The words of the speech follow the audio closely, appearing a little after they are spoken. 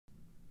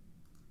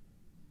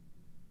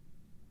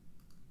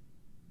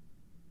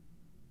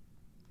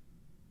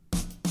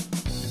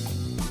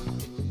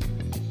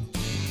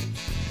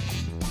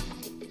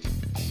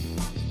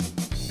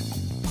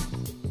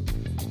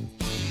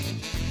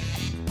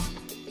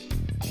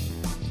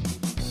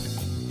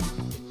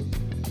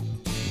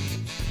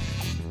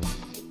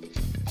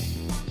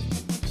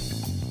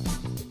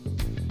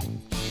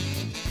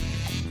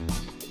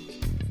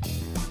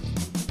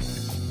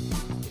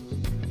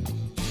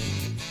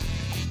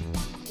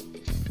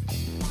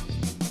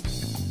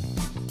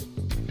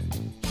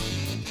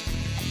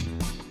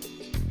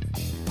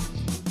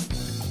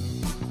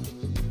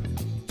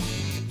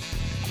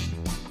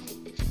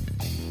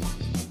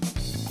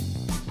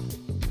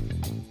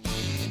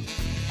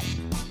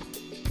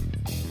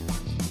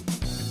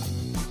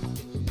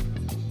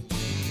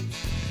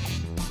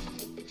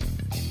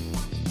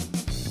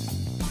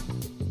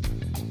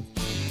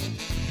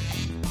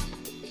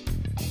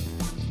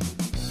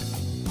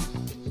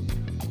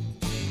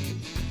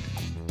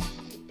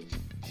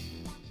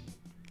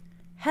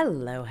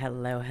Hello,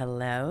 hello,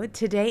 hello.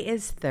 Today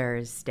is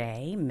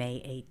Thursday,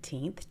 May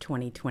 18th,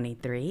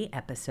 2023,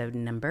 episode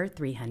number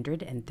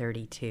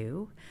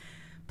 332.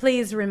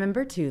 Please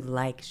remember to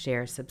like,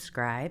 share,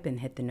 subscribe, and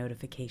hit the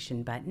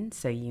notification button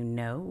so you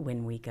know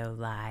when we go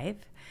live.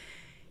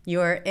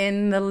 You're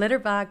in the litter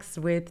box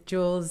with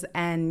Jules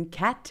and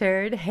Cat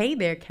Turd. Hey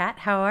there, Cat.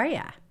 How are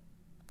ya?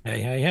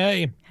 Hey, hey,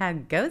 hey. How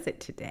goes it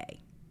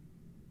today?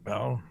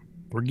 Well,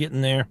 we're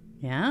getting there.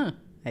 Yeah,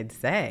 I'd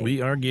say.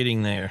 We are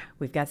getting there.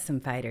 We've got some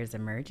fighters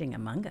emerging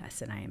among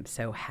us, and I am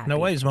so No, happy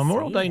wait, is to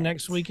Memorial see Day it.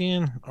 next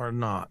weekend or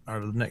not? Or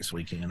the next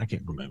weekend? I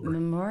can't remember.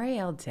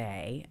 Memorial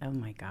Day. Oh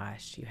my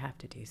gosh, you have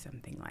to do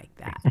something like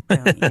that,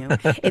 don't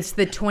you? It's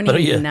the So,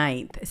 yeah,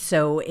 29th.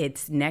 So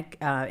it's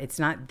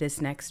not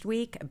this next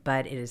week,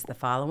 but it is the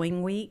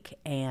following week,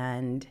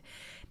 and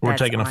we're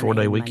that's taking a on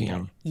 4-day a weekend.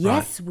 Monday. Right.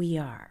 Yes, we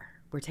are.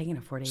 We're taking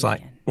a 4-day It's like,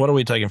 weekend. what are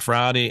we taking?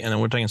 Friday, and then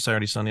we're taking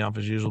Saturday, Sunday off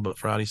as usual, but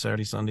Friday,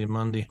 Saturday, Sunday, and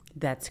Monday.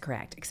 That's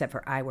correct, except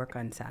for I work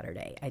on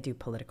Saturday. I do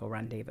Political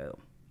Rendezvous.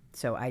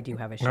 So I do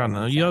have a I show don't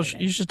know. on You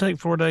Saturday. should take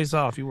 4 days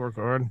off. You work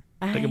hard.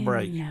 I Take a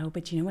break. know,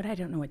 but you know what? I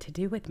don't know what to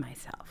do with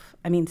myself.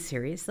 I mean,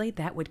 seriously,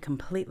 that would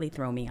completely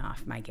throw me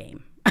off my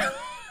game.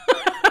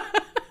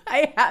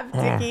 I have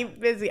to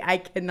keep busy. I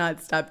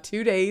cannot stop.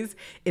 2 days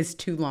is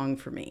too long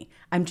for me.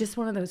 I'm just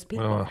one of those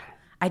people. Well,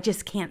 I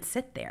just can't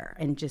sit there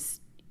and just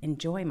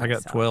enjoy I got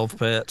myself. 12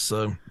 pets,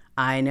 so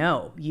I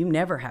know. You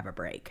never have a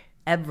break.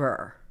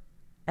 Ever.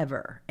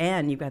 Ever.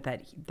 And you've got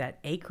that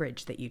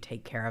acreage that you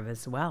take care of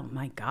as well.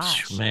 My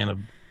gosh.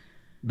 man,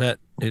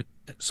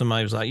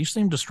 somebody was like, "You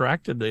seem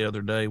distracted the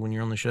other day when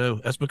you're on the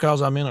show." That's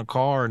because I'm in a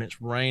car and it's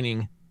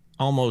raining,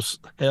 almost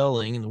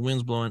hailing, and the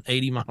wind's blowing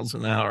 80 miles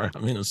an hour.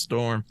 I'm in a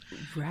storm,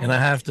 and I Right.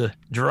 have to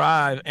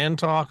drive and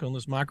talk on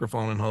this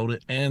microphone and hold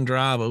it, and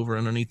drive over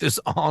underneath this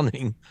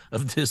awning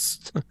of this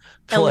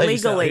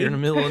place out here in the Illegally.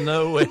 middle of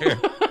nowhere.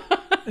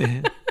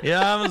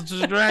 Yeah, I was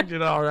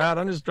distracted. All right,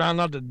 I'm just trying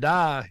not to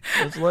die.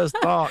 Let's less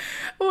talk.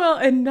 Well,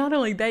 and not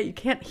only that, you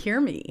can't hear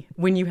me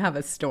when you have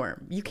a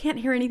storm. You can't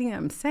hear anything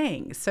I'm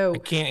saying. I So,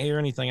 can't hear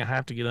anything. I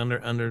have to get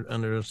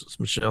under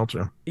some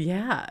shelter.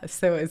 yeah,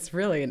 so it's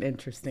really an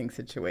interesting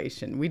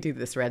situation. We do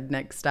this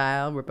redneck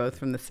style. We're both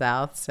from the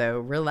South, so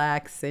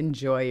relax,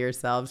 enjoy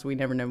yourselves. We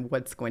never know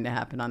what's going to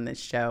happen on this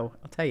show.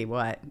 I'll tell you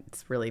what,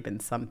 it's really been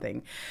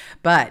something.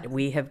 But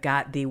we have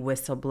got the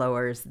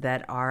whistleblowers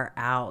that are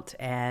out,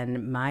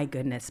 and my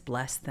goodness,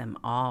 bless them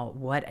all.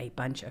 What a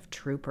bunch of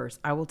troopers.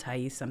 I will tell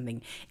you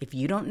something. If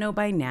you don't know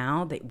by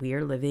now that we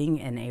are living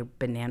in a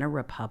banana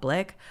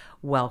republic,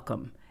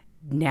 welcome.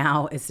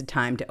 Now is the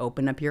time to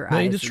open up your They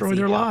eyes and destroy see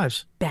their how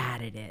lives.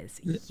 bad it is.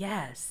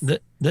 Yes.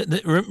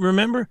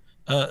 Remember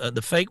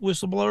the fake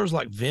whistleblowers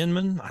like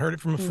Vindman? I heard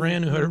it from a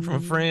friend who heard it from a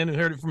friend who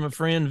heard it from a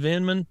friend,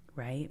 Vindman.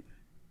 Right?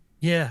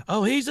 Yeah.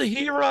 Oh, he's a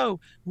hero.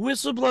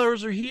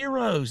 Whistleblowers are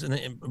heroes.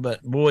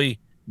 But boy,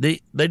 they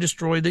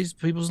destroy these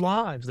people's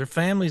lives, their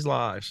families'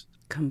 lives.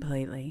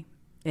 Completely.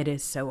 It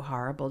is so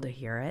horrible to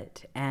hear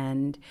it.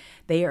 And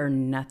they are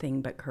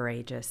nothing but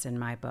courageous in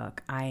my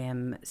book. I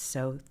am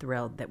so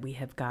thrilled that we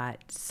have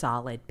got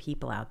solid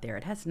people out there.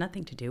 It has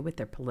nothing to do with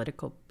their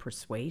political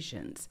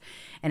persuasions.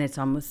 And it's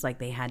almost like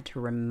they had to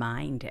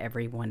remind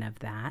everyone of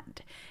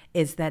that,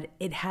 is that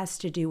it has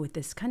to do with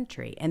this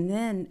country. And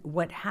then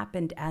what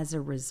happened as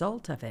a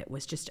result of it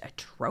was just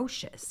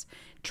atrocious.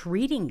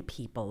 Treating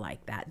people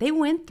like that. They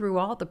went through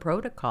all the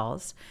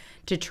protocols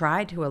to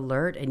try to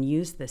alert and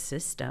use the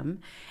system,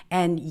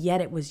 and yet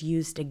it was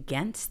used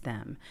against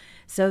them.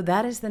 So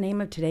that is the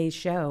name of today's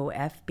show,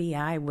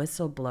 FBI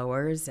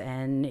Whistleblowers.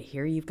 And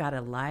here you've got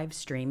a live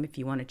stream if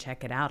you want to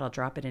check it out. I'll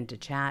drop it into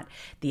chat.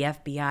 The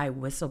FBI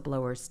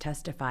whistleblowers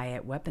testify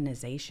at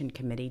Weaponization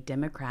Committee.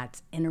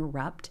 Democrats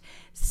interrupt,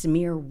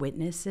 smear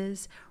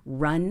witnesses,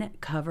 run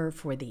cover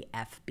for the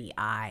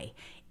FBI.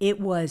 It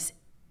was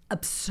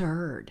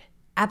absurd.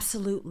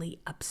 Absolutely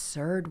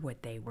absurd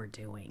what they were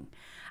doing.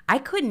 I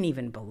couldn't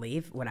even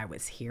believe what I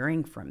was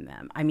hearing from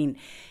them. I mean,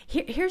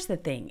 here's the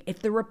thing. If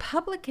the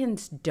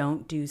Republicans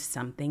don't do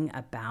something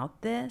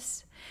about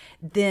this,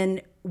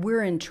 then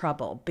we're in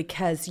trouble,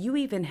 because you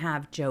even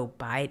have Joe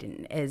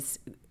Biden,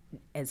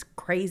 as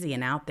crazy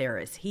and out there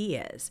as he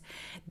is,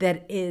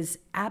 that is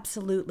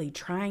absolutely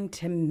trying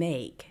to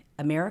make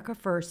America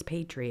First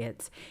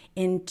patriots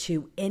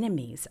into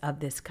enemies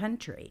of this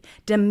country,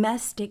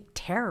 domestic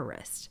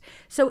terrorists.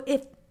 So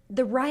if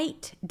the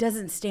right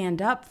doesn't stand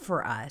up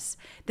for us,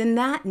 then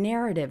that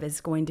narrative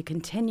is going to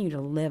continue to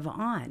live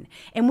on.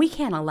 And we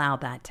can't allow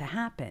that to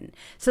happen.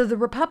 So the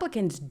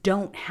Republicans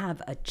don't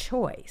have a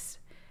choice.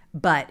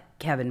 But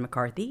Kevin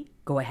McCarthy,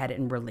 go ahead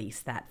and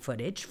release that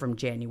footage from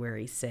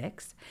January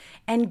 6th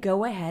and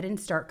go ahead and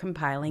start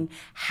compiling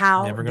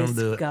how Never gonna this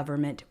do it.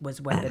 government was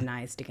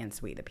weaponized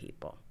against we the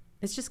people.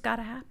 It's just got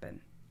to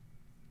happen.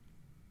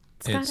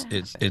 It's got to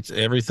happen. It's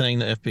everything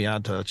the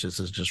FBI touches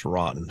is just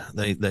rotten.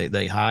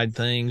 They hide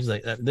things.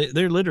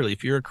 They're literally,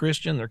 if you're a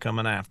Christian, they're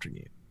coming after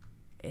you.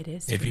 It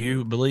is If true.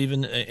 you believe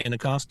in the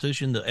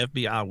Constitution, the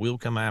FBI will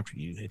come after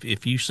you.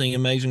 If you sing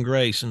Amazing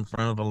Grace in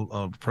front of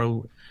a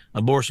pro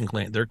abortion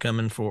clinic, they're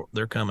coming for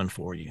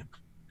you.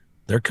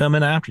 They're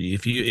coming after you.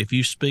 If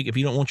you speak, if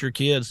you don't want your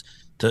kids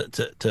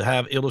to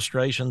have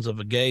illustrations of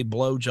a gay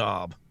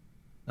blowjob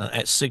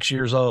at 6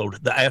 years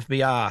old, the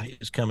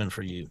FBI is coming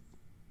for you.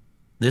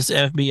 This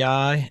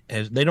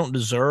FBI, they don't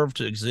deserve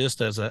to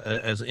exist as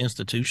an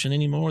institution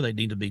anymore. They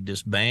need to be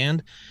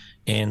disbanded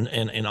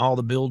and all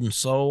the buildings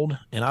sold.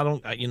 And I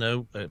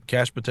don't,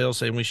 Cash Patel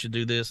saying we should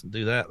do this and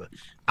do that.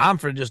 I'm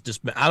for just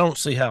disband. I don't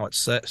see how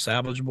it's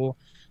salvageable.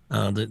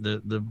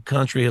 The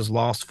country has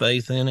lost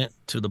faith in it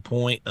to the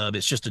point of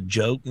it's just a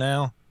joke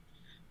now.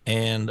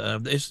 And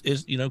this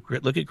is,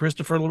 look at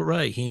Christopher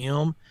Ray,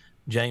 him,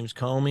 James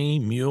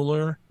Comey,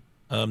 Mueller.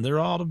 They're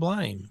all to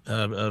blame.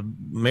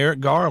 Merrick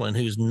Garland,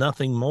 who's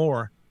nothing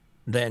more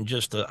than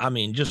just an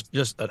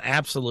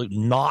absolute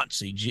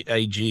Nazi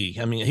AG.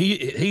 I mean,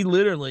 he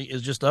literally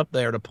is just up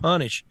there to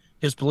punish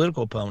his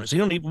political opponents. He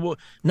don't even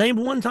name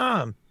one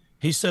time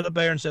he sat up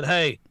there and said,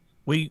 "Hey,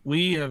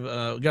 we have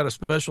got a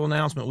special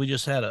announcement. We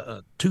just had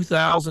a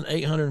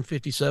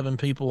 2,857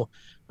 people,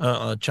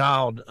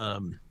 child,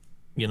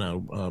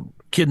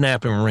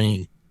 kidnapping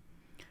ring."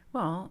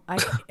 Well, I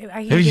Have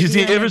can give you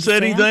you an ever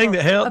said anything example.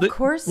 that helped? Of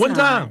course One not.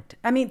 time.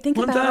 I mean, think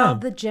One about all time.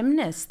 the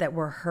gymnasts that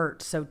were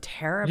hurt so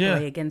terribly Yeah.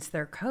 against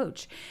their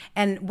coach.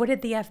 And what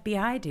did the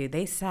FBI do?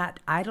 They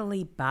sat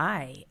idly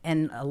by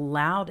and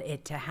allowed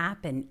it to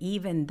happen,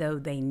 even though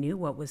they knew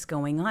what was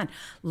going on.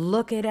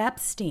 Look at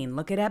Epstein.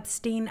 Look at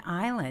Epstein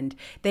Island.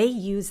 They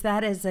used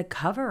that as a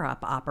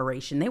cover-up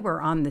operation. They were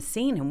on the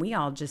scene, and we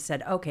all just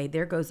said, okay,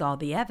 there goes all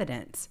the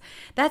evidence.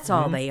 That's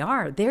all they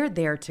are. They're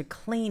there to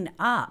clean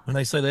up. When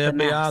they say the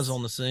FBI is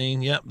on the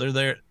scene, yep, they're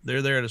there.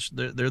 They're there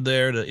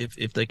to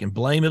if they can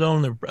blame it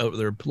on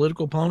their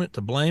political opponent, to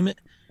blame it,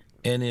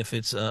 and if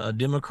it's a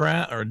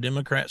Democrat or a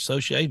Democrat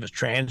associate, if it's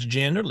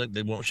transgender, look,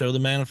 they won't show the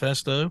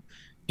manifesto.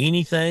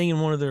 Anything in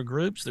one of their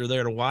groups, they're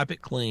there to wipe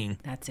it clean.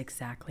 That's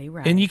exactly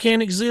right. And you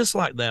can't exist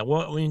like that.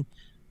 Well, I mean,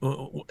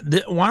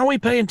 why are we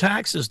paying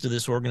taxes to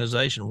this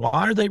organization?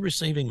 Why are they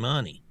receiving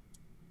money?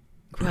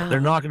 Well, They're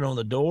knocking on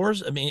the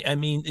doors.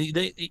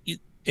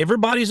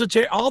 Everybody's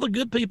all the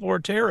good people are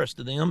terrorists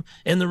to them,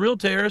 and the real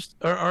terrorists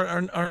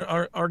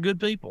are good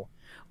people.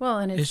 Well,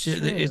 and it's true.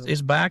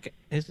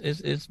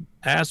 It's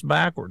ass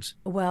backwards.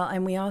 Well,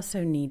 and we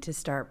also need to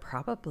start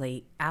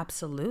probably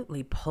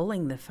absolutely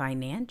pulling the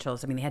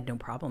financials. I mean, they had no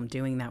problem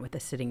doing that with the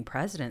sitting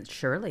president.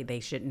 Surely they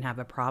shouldn't have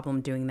a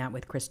problem doing that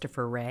with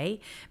Christopher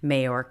Wray,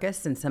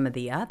 Mayorkas, and some of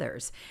the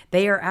others.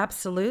 They are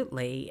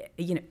absolutely,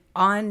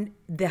 on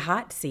the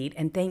hot seat.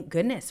 And thank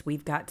goodness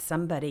we've got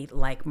somebody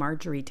like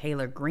Marjorie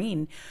Taylor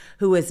Greene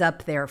who is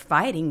up there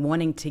fighting,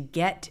 wanting to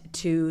get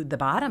to the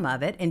bottom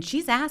of it. And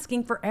she's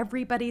asking for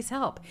everybody's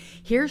help.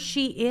 Here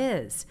she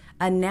is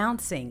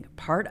announcing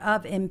part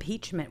of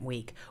impeachment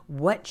week,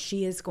 what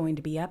she is going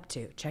to be up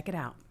to. Check it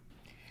out.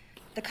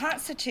 The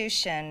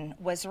Constitution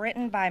was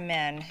written by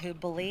men who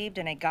believed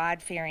in a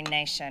God-fearing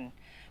nation,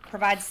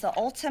 provides the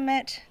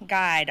ultimate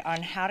guide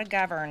on how to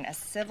govern a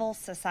civil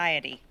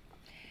society.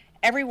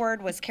 Every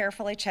word was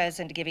carefully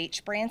chosen to give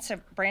each branch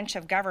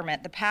of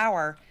government the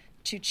power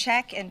to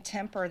check and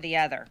temper the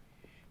other.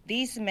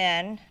 These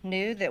men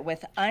knew that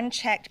with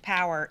unchecked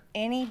power,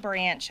 any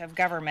branch of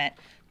government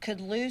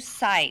could lose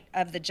sight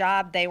of the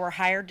job they were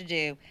hired to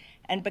do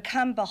and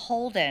become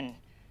beholden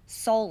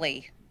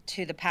solely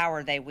to the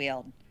power they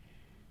wield.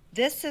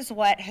 This is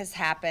what has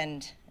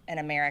happened in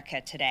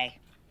America today.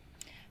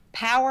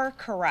 Power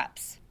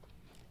corrupts.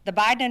 The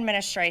Biden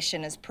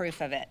administration is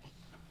proof of it.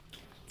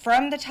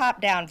 From the top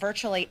down,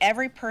 virtually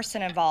every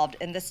person involved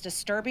in this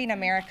disturbing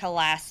America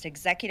Last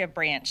executive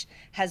branch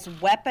has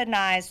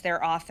weaponized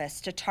their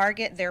office to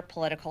target their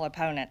political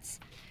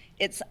opponents.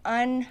 It's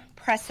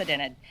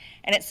unprecedented,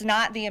 and it's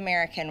not the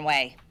American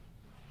way.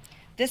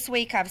 This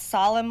week, I've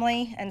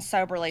solemnly and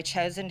soberly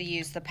chosen to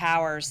use the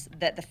powers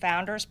that the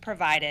founders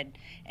provided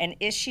and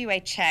issue a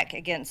check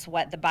against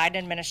what the Biden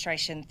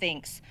administration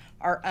thinks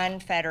are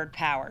unfettered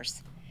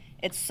powers.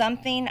 It's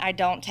something I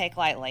don't take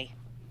lightly.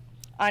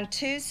 On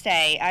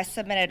Tuesday, I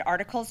submitted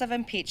articles of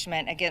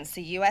impeachment against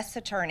the U.S.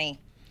 Attorney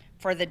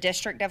for the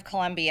District of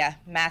Columbia,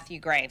 Matthew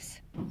Graves.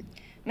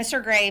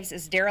 Mr. Graves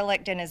is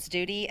derelict in his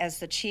duty as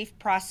the chief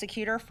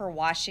prosecutor for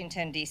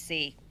Washington,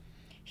 D.C.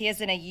 He is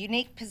in a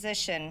unique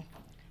position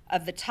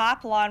of the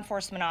top law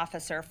enforcement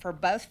officer for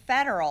both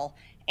federal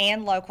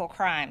and local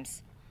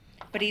crimes,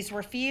 but he's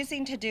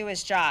refusing to do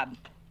his job.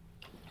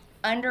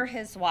 Under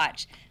his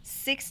watch,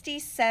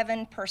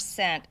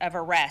 67% of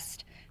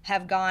arrests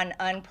have gone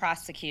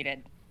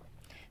unprosecuted.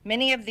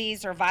 Many of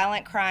these are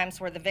violent crimes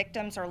where the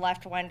victims are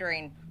left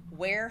wondering,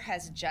 where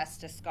has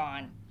justice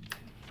gone?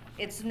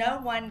 It's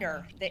no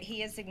wonder that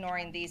he is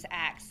ignoring these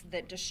acts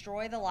that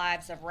destroy the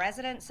lives of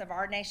residents of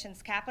our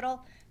nation's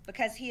capital,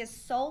 because he is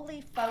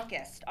solely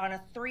focused on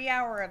a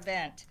 3-hour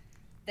event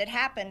that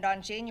happened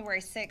on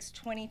January 6,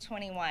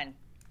 2021.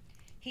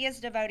 He is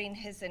devoting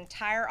his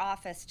entire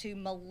office to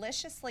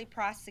maliciously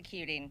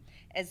prosecuting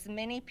as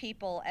many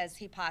people as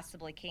he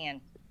possibly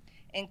can,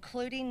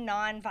 including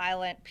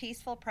nonviolent,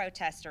 peaceful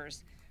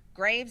protesters.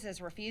 Graves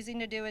is refusing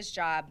to do his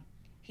job.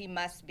 He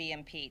must be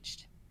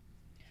impeached.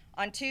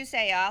 On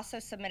Tuesday, I also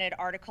submitted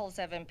articles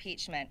of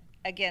impeachment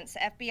against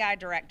FBI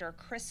Director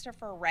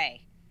Christopher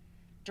Wray.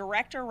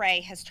 Director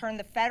Wray has turned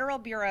the Federal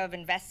Bureau of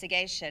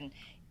Investigation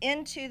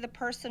into the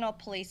personal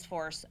police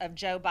force of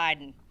Joe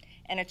Biden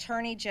and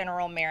Attorney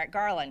General Merrick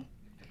Garland.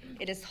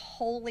 It is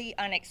wholly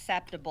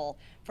unacceptable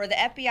for the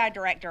FBI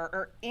director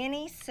or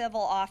any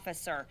civil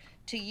officer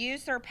to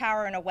use their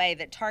power in a way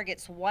that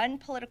targets one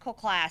political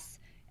class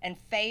and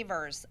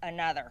favors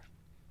another.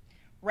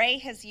 Wray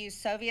has used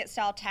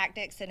Soviet-style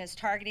tactics in his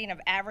targeting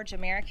of average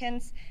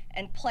Americans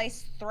and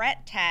placed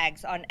threat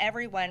tags on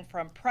everyone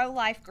from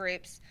pro-life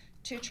groups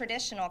to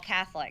traditional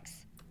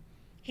Catholics.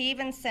 He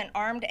even sent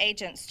armed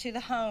agents to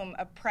the home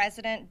of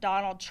President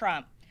Donald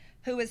Trump,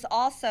 who is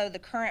also the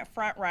current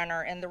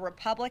frontrunner in the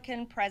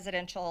Republican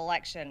presidential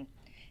election,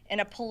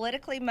 in a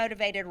politically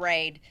motivated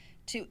raid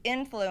to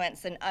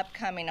influence an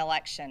upcoming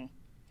election,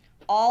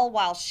 all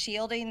while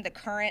shielding the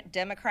current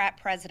Democrat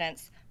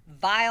president's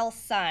vile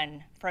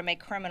son from a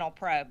criminal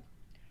probe.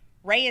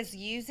 Wray is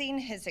using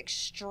his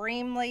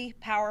extremely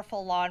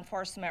powerful law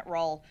enforcement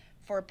role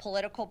for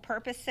political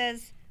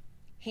purposes.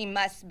 He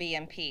must be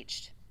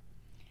impeached.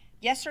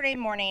 Yesterday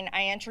morning,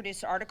 I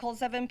introduced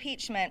articles of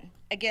impeachment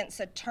against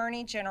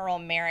Attorney General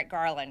Merrick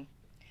Garland.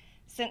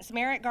 Since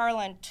Merrick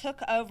Garland took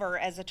over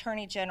as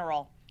Attorney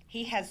General,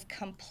 he has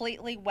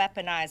completely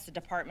weaponized the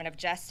Department of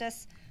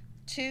Justice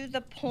to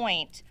the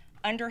point,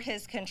 under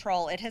his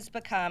control, it has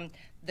become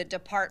the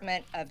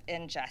Department of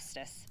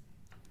Injustice.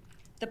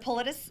 The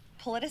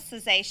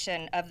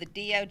politicization of the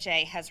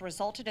DOJ has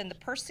resulted in the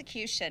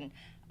persecution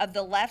of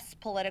the left's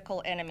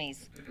political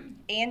enemies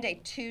and a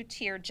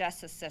two-tier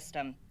justice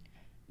system.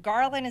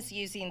 Garland is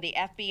using the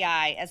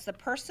FBI as the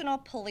personal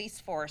police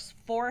force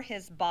for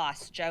his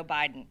boss, Joe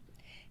Biden.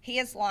 He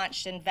has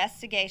launched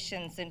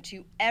investigations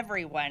into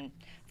everyone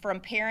from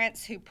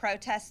parents who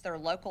protest their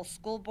local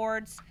school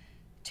boards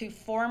to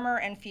former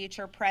and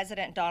future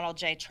President Donald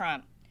J.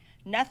 Trump,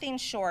 nothing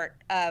short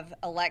of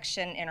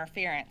election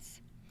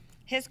interference.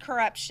 His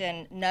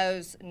corruption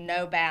knows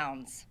no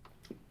bounds.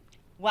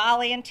 While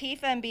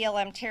Antifa and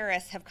BLM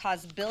terrorists have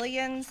caused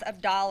billions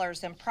of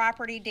dollars in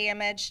property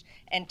damage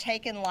and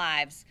taken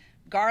lives,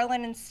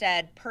 Garland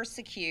instead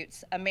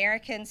persecutes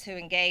Americans who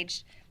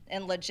engaged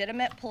in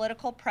legitimate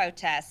political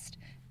protest,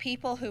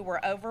 people who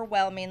were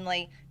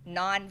overwhelmingly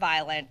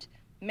nonviolent,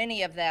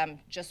 many of them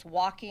just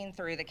walking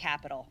through the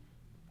Capitol.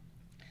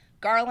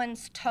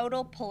 Garland's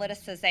total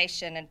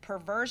politicization and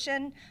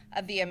perversion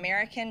of the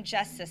American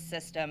justice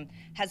system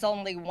has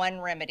only one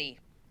remedy: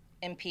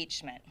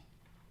 impeachment.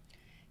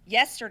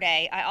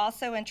 Yesterday, I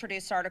also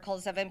introduced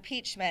articles of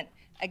impeachment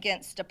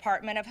against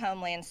Department of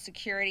Homeland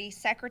Security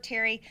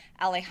Secretary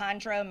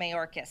Alejandro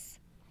Mayorkas.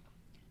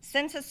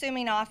 Since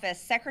assuming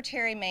office,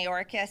 Secretary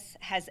Mayorkas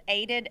has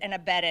aided and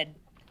abetted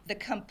the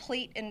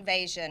complete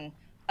invasion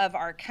of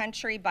our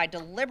country by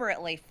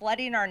deliberately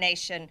flooding our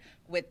nation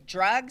with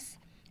drugs,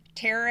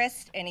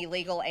 terrorists, and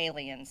illegal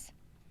aliens.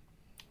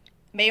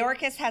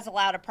 Mayorkas has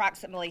allowed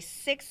approximately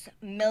 6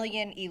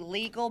 million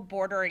illegal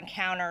border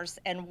encounters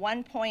and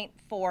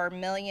 1.4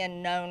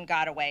 million known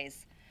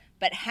gotaways.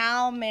 But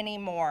how many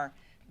more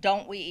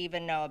don't we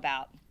even know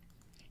about?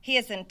 He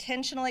has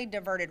intentionally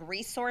diverted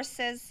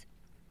resources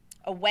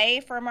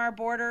away from our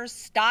borders,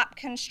 stopped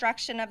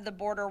construction of the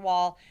border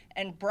wall,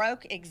 and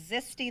broke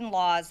existing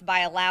laws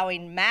by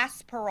allowing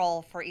mass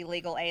parole for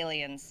illegal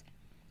aliens.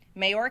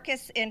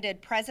 Mayorkas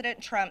ended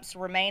President Trump's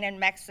Remain in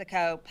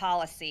Mexico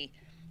policy,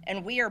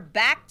 and we are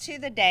back to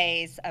the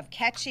days of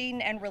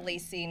catching and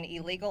releasing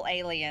illegal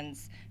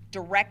aliens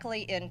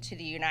directly into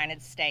the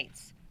United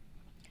States.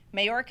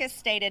 Mayorkas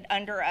stated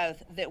under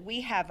oath that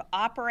we have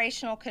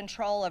operational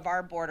control of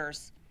our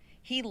borders.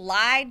 He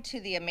lied to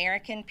the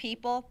American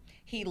people,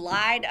 he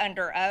lied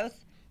under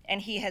oath, and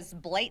he has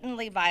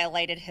blatantly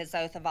violated his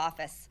oath of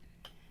office.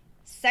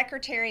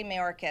 Secretary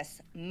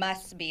Mayorkas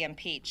must be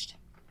impeached.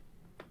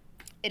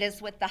 It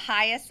is with the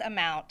highest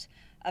amount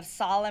of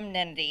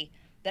solemnity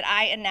that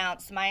I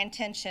announce my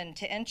intention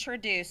to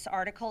introduce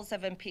articles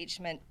of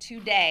impeachment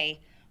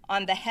today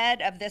on the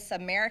head of this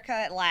America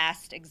at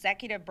Last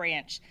executive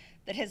branch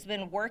that has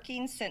been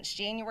working since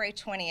January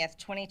 20th,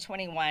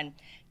 2021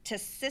 to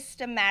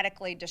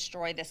systematically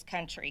destroy this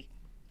country.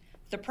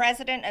 The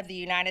President of the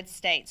United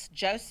States,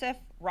 Joseph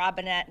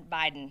Robinette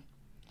Biden.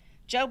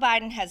 Joe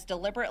Biden has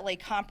deliberately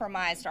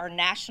compromised our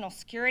national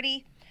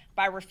security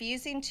by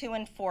refusing to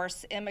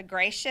enforce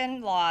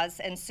immigration laws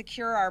and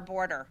secure our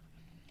border,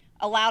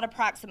 allowed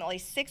approximately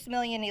 6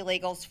 million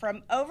illegals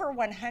from over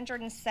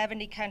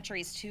 170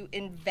 countries to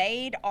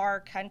invade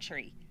our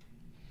country,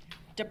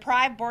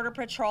 deprived Border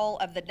Patrol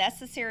of the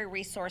necessary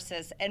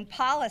resources and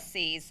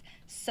policies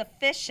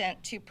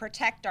sufficient to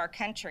protect our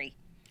country,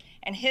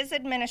 and his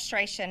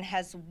administration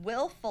has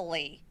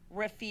willfully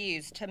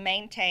refused to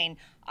maintain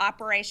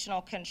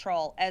operational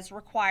control as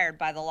required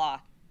by the law.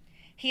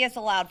 He has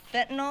allowed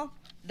fentanyl,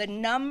 the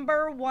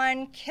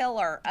 #1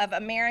 killer of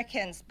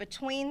Americans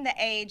between the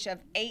age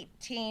of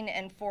 18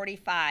 and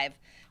 45,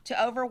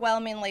 to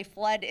overwhelmingly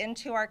flood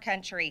into our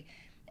country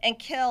and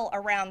kill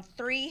around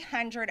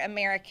 300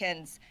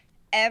 Americans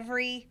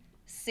every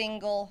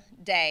single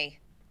day.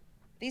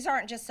 These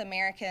aren't just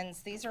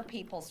Americans, these are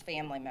people's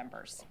family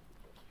members.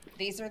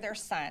 These are their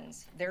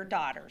sons, their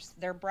daughters,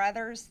 their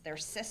brothers, their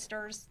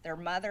sisters, their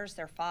mothers,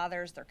 their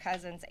fathers, their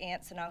cousins,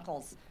 aunts, and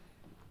uncles.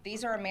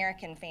 These are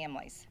American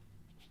families.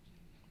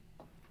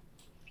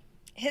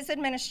 His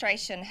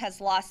administration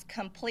has lost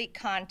complete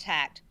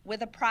contact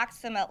with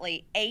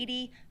approximately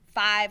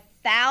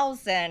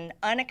 85,000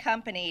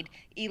 unaccompanied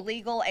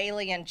illegal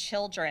alien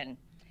children,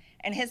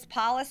 and his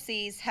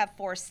policies have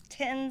forced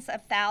tens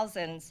of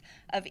thousands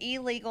of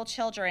illegal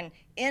children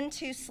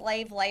into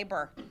slave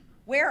labor.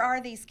 Where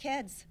are these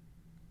kids?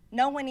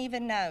 No one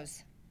even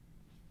knows.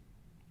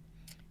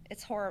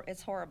 It's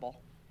horrible.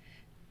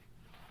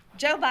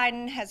 Joe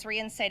Biden has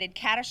reinstated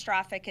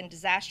catastrophic and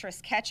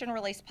disastrous catch and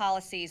release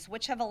policies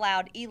which have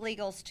allowed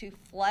illegals to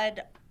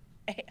flood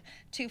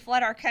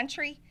our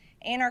country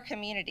and our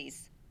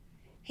communities.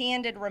 He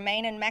ended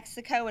Remain in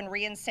Mexico and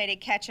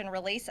reinstated catch and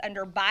release.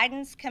 Under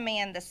Biden's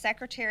command, the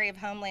Secretary of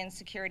Homeland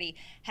Security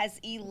has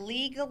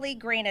illegally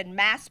granted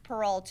mass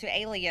parole to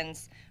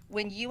aliens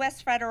when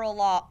U.S. federal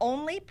law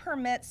only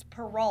permits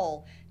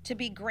parole to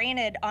be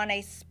granted on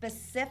a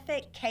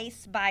specific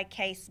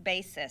case-by-case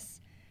basis.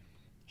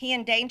 He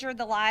endangered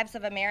the lives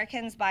of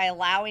Americans by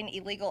allowing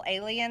illegal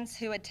aliens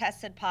who had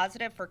tested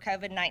positive for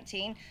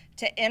COVID-19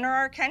 to enter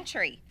our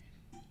country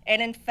and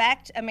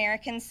infect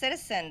American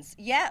citizens,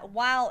 yet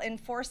while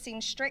enforcing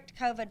strict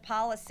COVID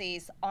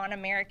policies on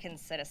American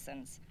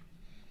citizens.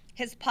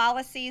 His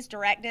policies,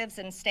 directives,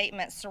 and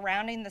statements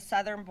surrounding the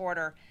southern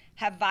border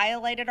have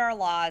violated our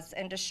laws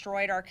and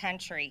destroyed our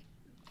country.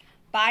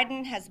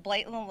 Biden has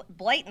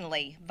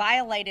blatantly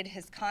violated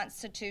his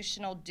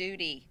constitutional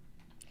duty,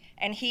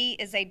 and he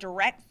is a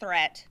direct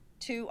threat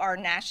to our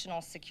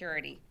national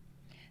security.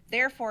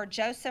 Therefore,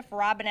 Joseph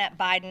Robinette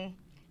Biden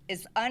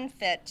is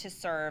unfit to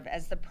serve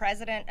as the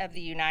President of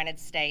the United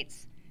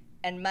States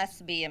and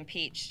must be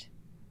impeached.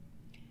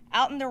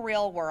 Out in the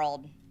real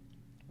world,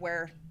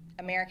 where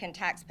American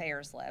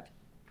taxpayers live,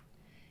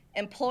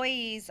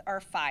 employees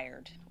are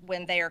fired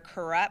when they are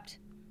corrupt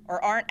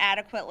or aren't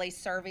adequately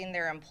serving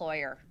their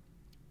employer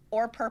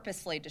or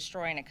purposely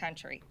destroying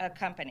a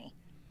company.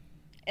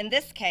 In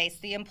this case,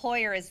 the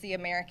employer is the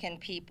American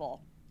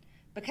people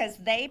because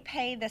they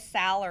pay the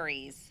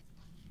salaries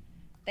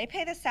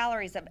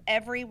of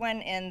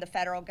everyone in the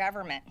federal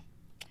government.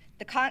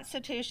 The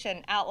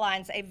Constitution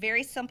outlines a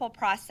very simple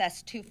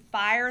process to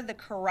fire the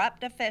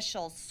corrupt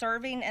officials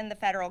serving in the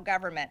federal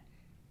government: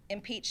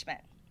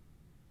 impeachment.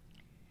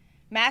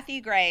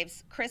 Matthew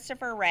Graves,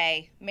 Christopher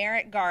Wray,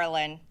 Merrick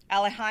Garland,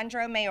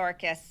 Alejandro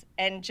Mayorkas,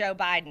 and Joe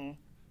Biden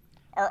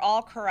are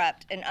all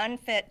corrupt and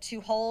unfit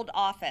to hold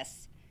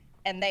office,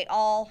 and they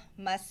all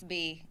must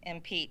be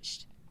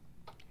impeached.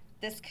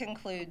 This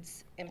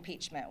concludes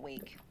impeachment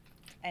week.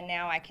 And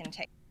now I can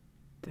take.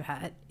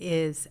 That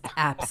is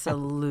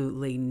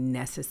absolutely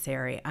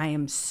necessary. I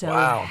am so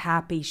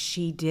happy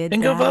she did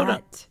and that. Go vote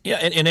on. Yeah,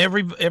 and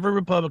every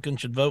Republican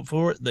should vote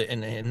for it,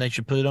 and they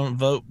should put it on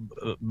vote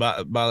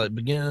by the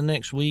beginning of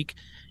next week,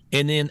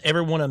 and then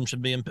every one of them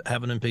should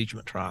have an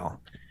impeachment trial.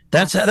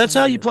 That's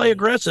how you play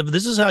aggressive.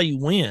 This is how you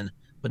win.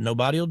 But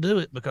nobody will do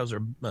it because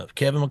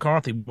Kevin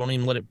McCarthy won't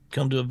even let it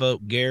come to a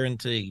vote,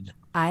 guaranteed.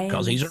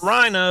 Because he's a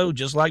rhino,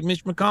 just like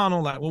Mitch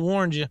McConnell, like we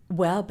warned you.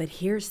 Well, but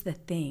here's the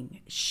thing.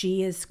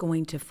 She is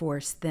going to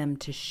force them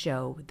to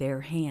show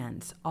their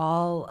hands,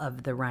 all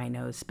of the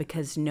rhinos,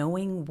 because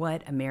knowing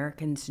what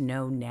Americans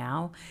know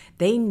now,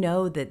 they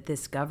know that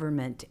this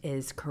government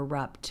is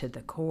corrupt to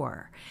the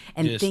core.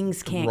 And just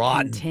things can't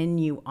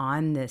continue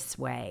on this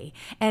way.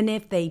 And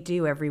if they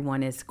do,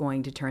 everyone is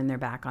going to turn their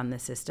back on the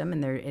system,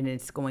 and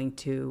it's going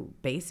to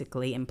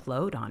basically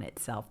implode on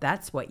itself.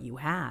 That's what you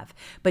have.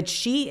 But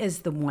she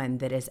is the one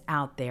that is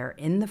out there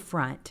in the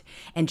front,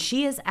 and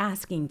she is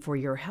asking for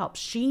your help.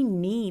 She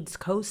needs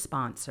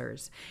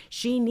co-sponsors.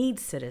 She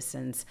needs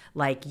citizens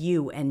like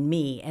you and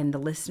me and the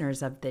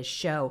listeners of this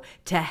show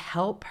to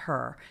help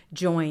her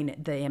join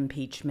the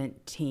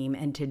impeachment team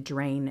and to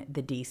drain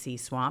the DC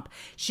swamp.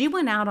 She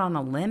went out on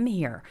a limb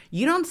here.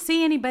 You don't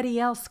see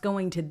anybody else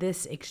going to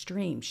this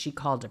extreme. She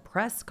called a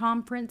press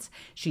conference.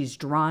 She's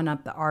drawn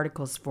up the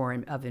articles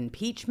of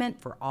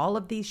impeachment for all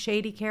of these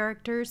shady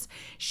characters.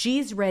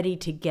 She's ready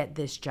to get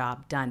this job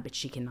done, but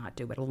she cannot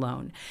do it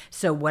alone.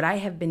 So what I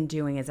have been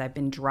doing is I've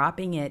been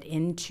dropping it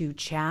into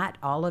chat,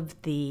 all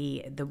of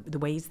the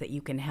ways that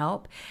you can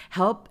help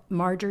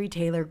Marjorie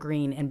Taylor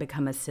Greene and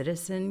become a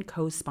citizen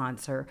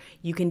co-sponsor.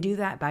 You can do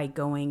that by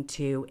going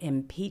to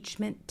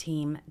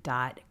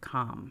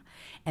impeachmentteam.com.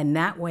 And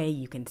that way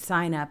you can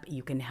sign up,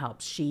 you can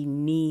help. She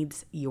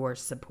needs your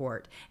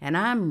support. And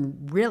I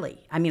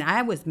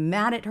was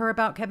mad at her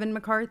about Kevin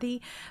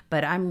McCarthy,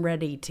 but I'm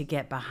ready to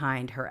get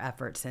behind her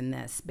efforts in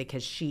this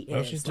because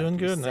she's doing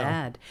good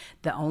now.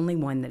 The only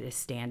one that is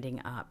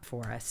standing up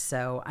for us.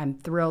 So I'm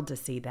thrilled to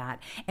see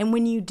that. And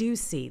when you do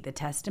see the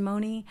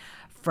testimony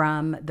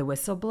from the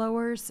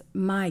whistleblowers,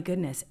 my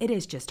goodness, it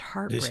is just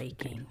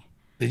heartbreaking.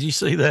 Did you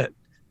see that?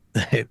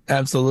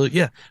 Absolutely.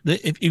 Yeah.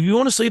 If you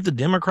want to see if the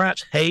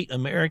Democrats hate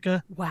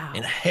America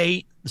and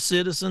hate the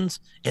citizens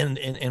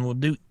and will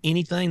do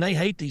anything. They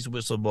hate these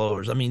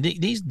whistleblowers. I mean,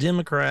 these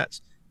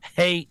Democrats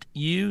hate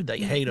you. They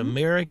hate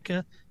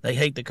America. They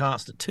hate the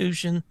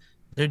Constitution.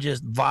 They're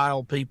just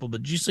vile people.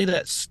 But did you see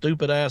that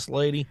stupid ass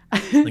lady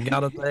that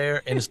got up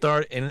there and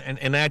started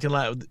and acting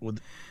like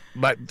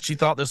she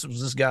thought this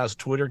was this guy's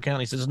Twitter account?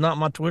 He says, it's not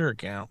my Twitter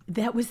account.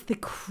 That was the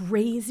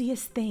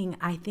craziest thing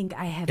I think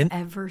I have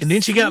ever seen. And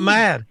then she got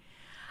mad.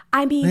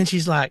 I mean, and then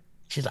she's like,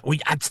 well,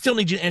 I still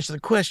need you to answer the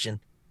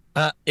question.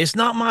 It's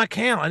not my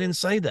account. I didn't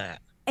say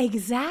that.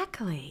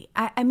 Exactly.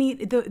 I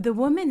mean, the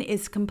woman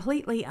is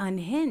completely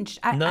unhinged.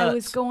 I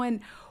was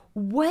going,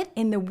 what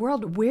in the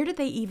world? Where do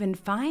they even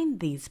find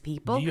these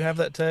people? Do you have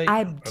that tape?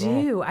 I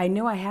do. I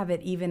know I have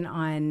it even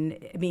on,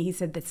 I mean, he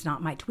said that's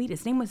not my tweet.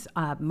 His name was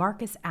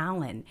Marcus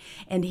Allen,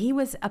 and he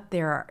was up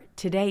there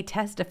today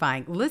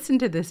testifying. Listen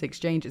to this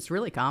exchange. It's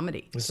really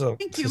comedy.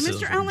 Thank you.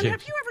 Mr. Allen,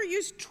 have you ever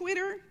used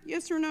Twitter?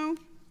 Yes or no?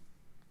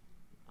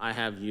 I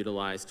have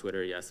utilized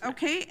Twitter, yes, ma'am.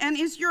 Okay, and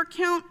is your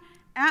account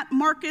at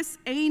Marcus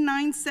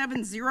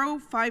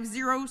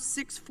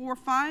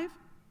A970-50645?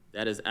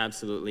 That is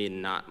absolutely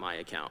not my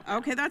account.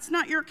 Okay, that's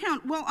not your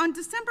account. Well, on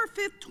December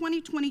 5th,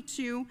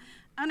 2022,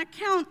 an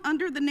account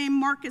under the name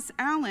Marcus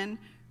Allen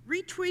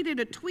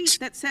retweeted a tweet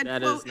that said,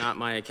 That quote, is not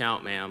my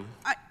account, ma'am.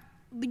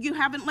 You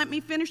haven't let me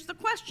finish the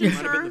question,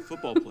 Might have been sir. the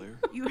football player.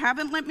 You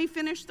haven't let me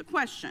finish the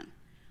question.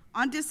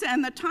 And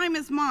the time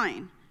is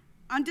mine.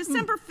 On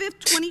December 5th,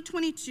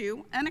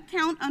 2022, an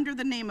account under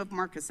the name of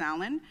Marcus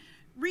Allen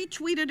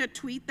retweeted a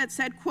tweet that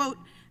said, quote,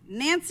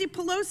 Nancy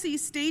Pelosi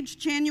staged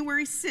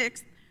January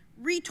 6th,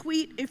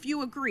 retweet if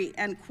you agree,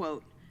 end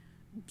quote.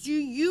 Do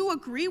you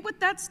agree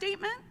with that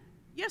statement?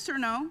 Yes or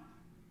no?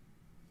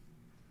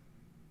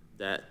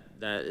 That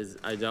is,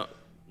 I don't,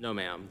 no,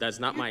 ma'am. That's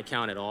not my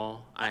account at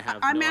all.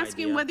 I'm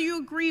asking whether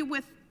you agree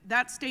with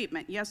that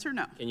statement, yes or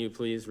no? Can you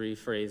please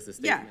rephrase the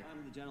Yeah. statement?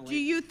 Do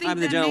you think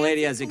The that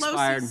gentlelady Nancy has Pelosi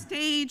expired.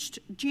 staged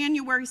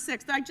January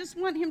 6th? I just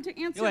want him to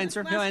answer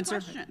this last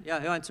question.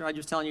 Yeah, he'll answer. I'm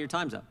just telling you your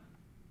time's up.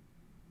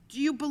 Do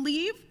you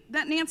believe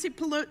that Nancy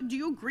Pelosi, do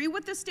you agree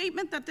with the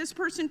statement that this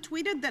person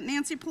tweeted that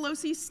Nancy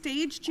Pelosi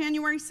staged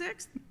January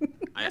 6th?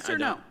 Yes or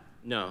no?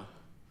 No.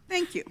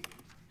 Thank you.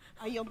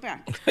 I yield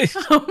back.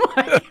 Oh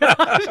my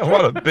God.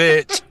 What a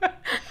bitch.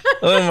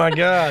 Oh my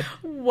God.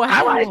 Wow.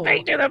 I want to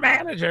speak to the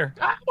manager.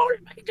 I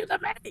want to speak to the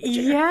manager.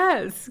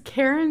 Yes,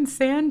 Karen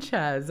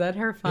Sanchez at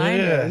her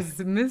finest.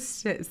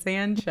 Miss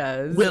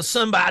Sanchez. Well,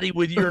 somebody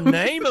with your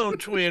name on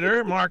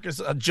Twitter, Marcus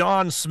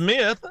John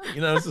Smith,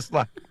 it's just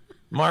like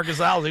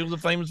Marcus Allen. He was a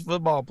famous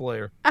football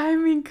player. I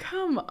mean,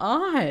 come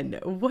on.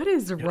 What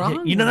is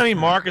wrong? You know how many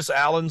Marcus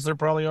Allens there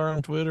probably are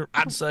on Twitter?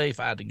 I'd say, if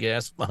I had to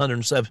guess,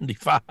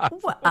 175.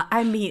 Well,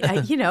 I mean,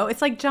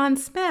 it's like John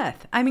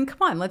Smith. I mean,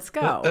 come on, let's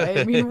go.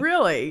 I mean,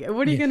 really,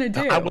 what are you going to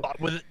do?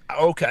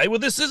 Okay, well,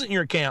 this isn't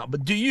your account,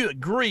 but do you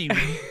agree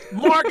with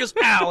Marcus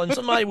Allen,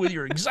 somebody with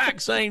your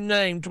exact same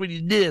name,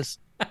 tweeted this?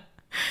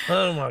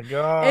 Oh my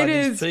God! It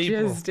is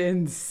just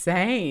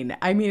insane.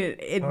 I mean,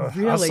 it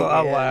really is.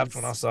 I laughed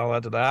when I saw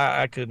that today.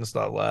 I couldn't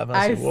stop laughing.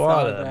 I said, saw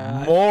 "What a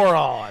that.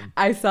 moron!"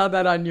 I saw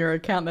that on your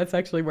account. That's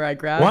actually where I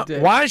grabbed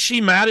it. Why is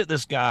she mad at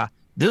this guy?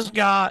 This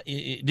guy,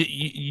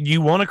 you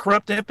want to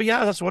corrupt the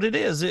FBI? That's what it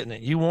is, isn't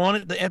it? You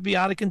want the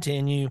FBI to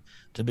continue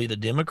to be the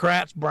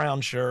Democrats' brown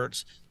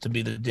shirts, to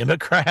be the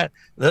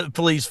the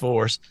police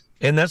force,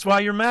 and that's why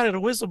you're mad at a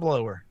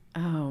whistleblower.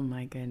 Oh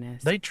my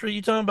goodness! They treat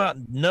you talking about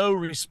no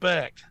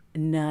respect.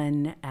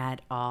 None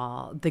at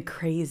all. The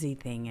crazy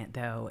thing,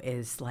 though,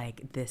 is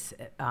like this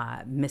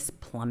Miss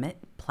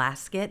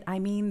Plaskett,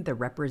 the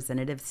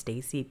Representative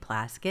Stacey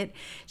Plaskett.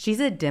 She's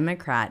a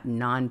Democrat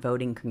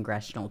non-voting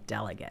congressional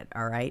delegate,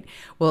 all right?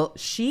 Well,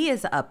 she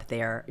is up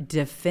there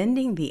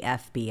defending the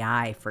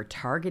FBI for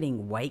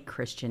targeting white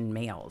Christian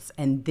males.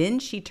 And then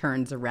she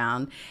turns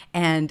around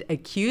and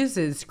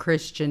accuses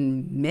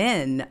Christian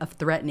men of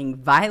threatening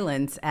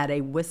violence at a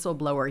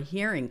whistleblower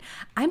hearing.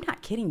 I'm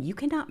not kidding. You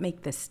cannot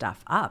make this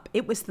stuff up.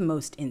 It was the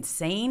most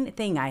insane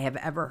thing I have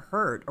ever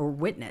heard or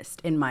witnessed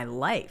in my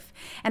life.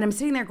 And I'm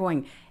sitting there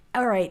going,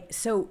 all right,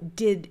 so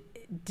did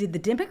the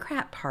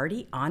Democrat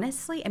Party,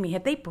 honestly,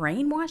 have they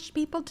brainwashed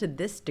people to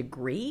this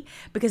degree?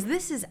 Because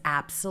this is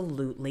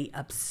absolutely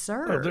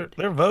absurd.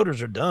 Their voters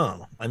are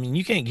dumb.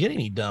 You can't get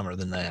any dumber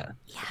than that.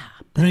 Yeah.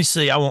 Let me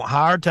see. I want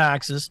higher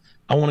taxes.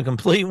 I want a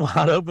complete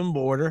wide open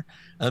border.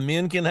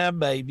 Men can have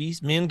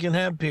babies. Men can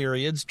have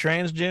periods.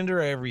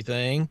 Transgender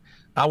everything.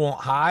 I want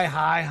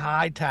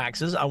high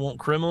taxes. I want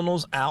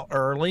criminals out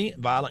early,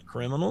 violent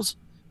criminals.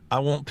 I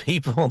want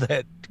people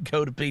that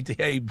go to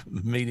PTA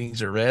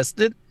meetings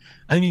arrested.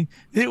 I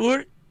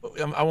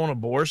want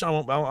abortion. I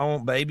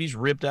want babies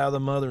ripped out of the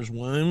mother's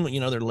womb,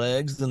 their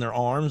legs and their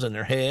arms and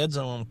their heads.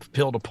 I want them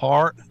peeled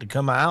apart to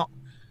come out.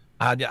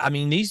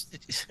 These,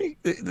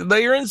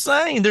 they are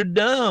insane. They're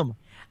dumb.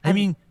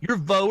 You're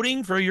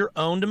voting for your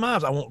own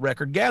demise. I want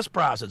record gas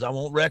prices. I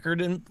want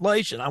record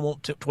inflation. I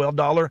want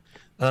 $12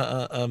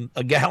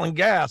 a gallon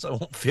gas. I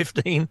want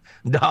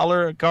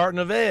 $15 a carton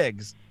of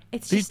eggs.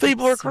 It's These just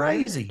people are absurd.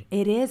 crazy.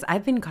 It is.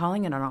 I've been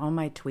calling it on all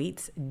my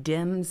tweets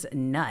Dems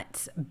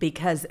nuts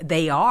because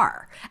they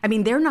are. I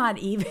mean, they're not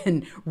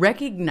even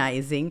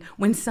recognizing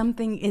when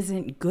something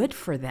isn't good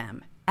for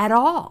them at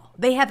all.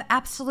 They have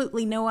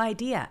absolutely no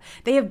idea.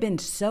 They have been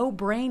so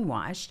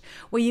brainwashed.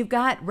 Well, you've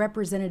got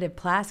Representative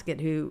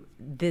Plaskett, who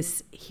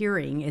this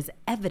hearing is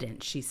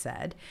evident, she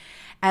said,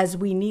 as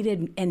we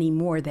needed any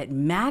more, that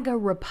MAGA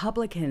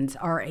Republicans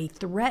are a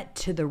threat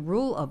to the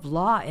rule of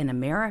law in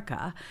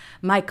America.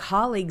 My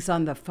colleagues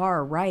on the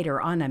far right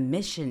are on a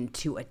mission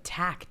to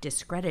attack,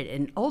 discredit,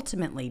 and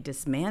ultimately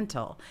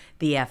dismantle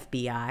the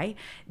FBI.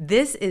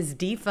 This is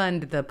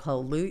defund the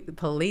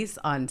police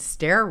on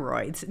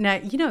steroids. Now,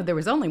 you know, there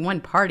was only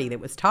one party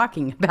that was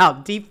talking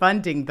about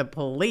defunding the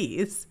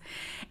police,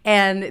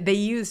 and they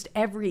used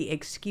every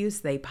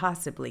excuse they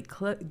possibly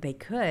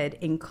could,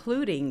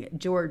 including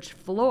George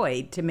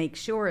Floyd, to make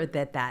sure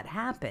that that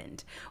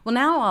happened. Well,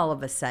 now all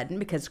of a sudden,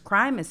 because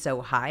crime is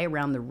so high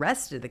around the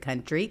rest of the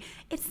country,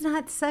 it's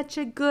not such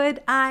a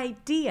good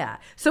idea.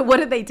 So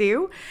what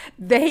do?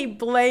 They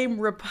blame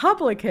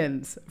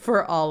Republicans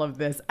for all of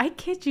this. I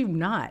kid you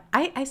not.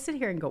 I sit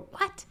here and go,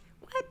 what?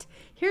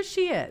 Here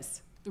she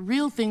is. The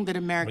real thing that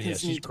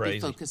Americans need to be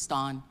focused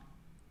on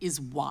is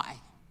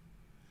why.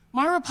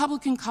 My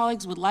Republican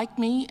colleagues would like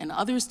me and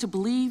others to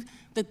believe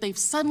that they've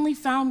suddenly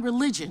found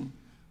religion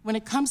when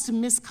it comes to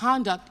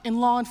misconduct in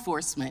law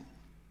enforcement.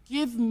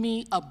 Give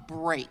me a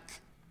break.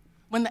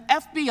 When the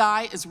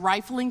FBI is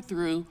rifling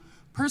through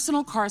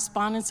personal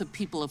correspondence of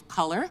people of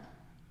color,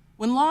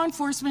 when law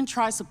enforcement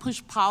tries to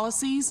push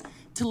policies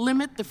to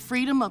limit the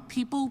freedom of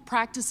people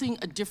practicing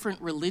a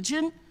different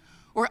religion,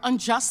 or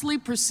unjustly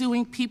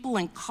pursuing people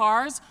in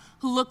cars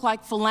who look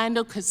like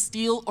Philando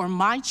Castile or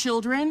my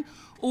children,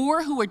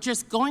 or who are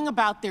just going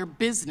about their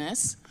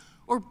business,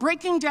 or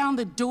breaking down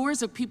the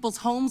doors of people's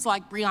homes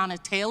like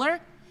Breonna Taylor,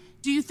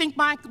 do you think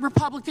my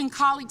Republican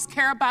colleagues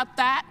care about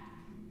that?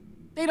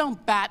 They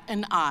don't bat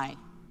an eye.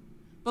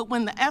 But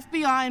when the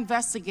FBI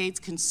investigates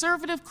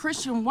conservative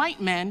Christian white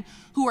men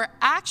who are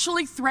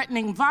actually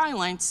threatening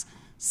violence,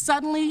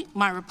 suddenly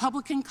my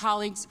Republican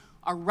colleagues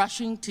are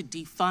rushing to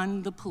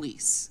defund the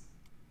police.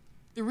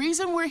 The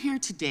reason we're here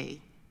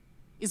today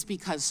is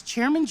because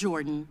Chairman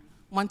Jordan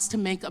wants to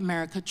make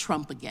America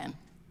Trump again.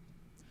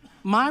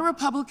 My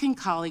Republican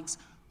colleagues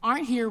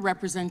aren't here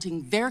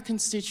representing their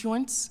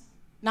constituents,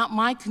 not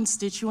my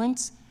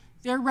constituents.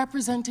 They're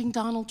representing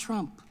Donald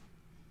Trump.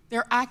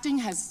 They're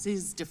acting as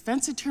his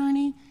defense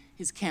attorney,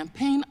 his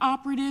campaign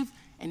operative,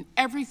 and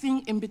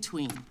everything in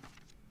between.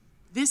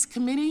 This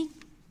committee,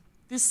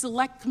 this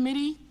select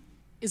committee,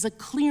 is a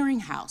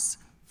clearinghouse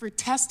for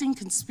testing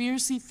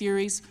conspiracy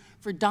theories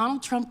for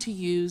Donald Trump to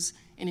use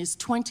in his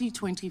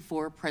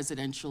 2024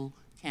 presidential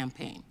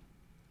campaign.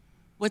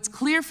 What's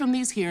clear from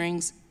these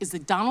hearings is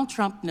that Donald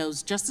Trump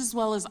knows just as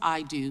well as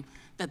I do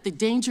that the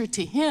danger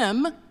to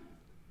him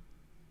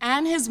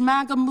and his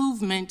MAGA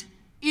movement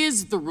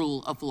is the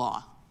rule of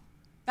law.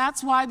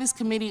 That's why this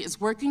committee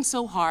is working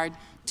so hard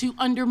to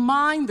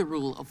undermine the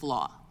rule of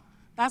law.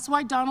 That's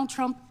why Donald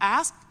Trump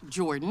asked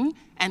Jordan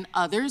and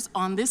others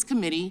on this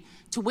committee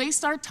to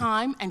waste our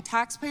time and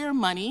taxpayer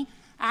money,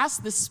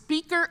 ask the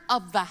Speaker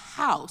of the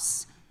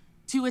House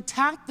to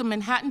attack the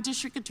Manhattan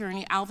District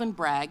Attorney, Alvin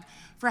Bragg,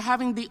 for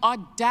having the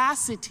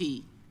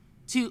audacity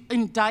to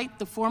indict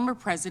the former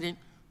president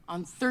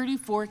on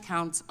 34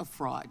 counts of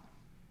fraud.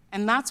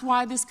 And that's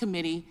why this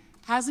committee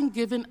hasn't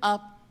given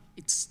up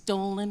its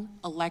stolen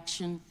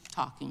election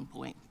talking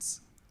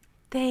points.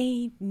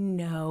 They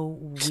know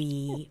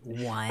we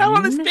won. I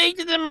want to speak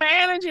to the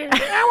manager.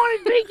 I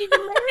want to speak to the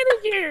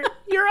manager.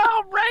 You're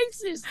all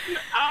racist. You're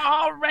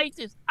all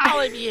racist. All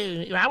of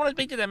you. I want to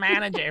speak to the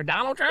manager.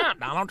 Donald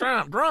Trump.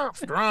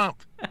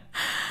 Trump.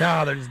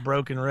 No, they're just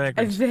broken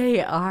records.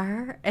 They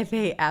are.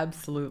 They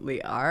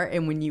absolutely are.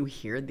 And when you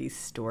hear these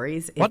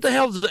stories, What the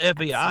hell does the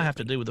FBI have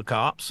to do with the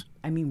cops?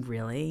 I mean,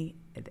 really?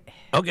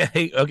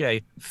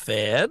 Okay.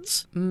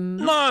 Feds,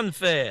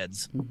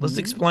 non-feds. Let's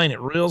explain it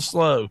real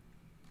slow.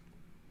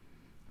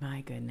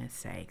 My goodness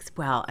sakes.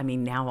 Well, I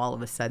mean, now all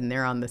of a sudden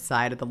they're on the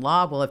side of the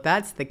law. Well, if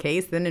that's the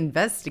case, then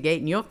investigate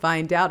and you'll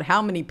find out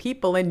how many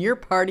people in your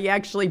party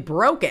actually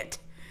broke it.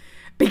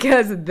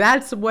 Because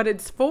that's what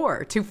it's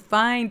for, to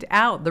find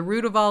out the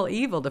root of all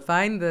evil, to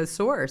find the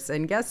source.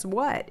 And guess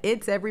what?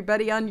 It's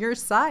everybody on your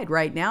side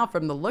right now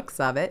from the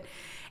looks of it.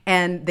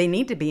 And they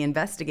need to be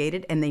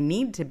investigated, and they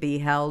need to be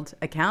held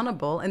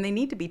accountable, and they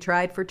need to be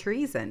tried for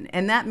treason.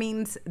 And that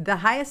means the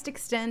highest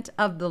extent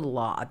of the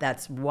law.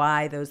 That's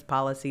why those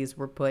policies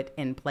were put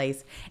in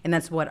place, and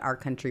that's what our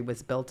country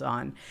was built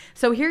on.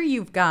 So here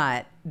you've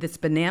got this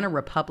banana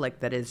republic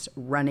that is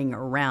running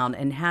around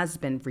and has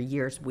been for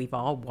years. We've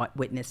all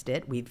witnessed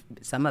it.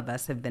 Some of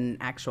us have been an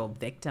actual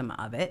victim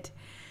of it,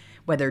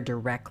 whether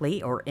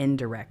directly or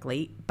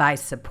indirectly, by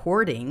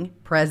supporting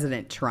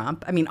President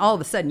Trump. I mean, all of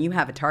a sudden you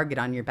have a target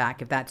on your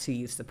back if that's who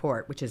you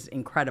support, which is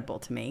incredible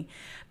to me.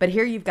 But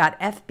here you've got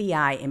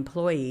FBI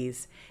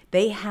employees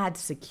They had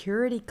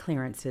security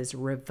clearances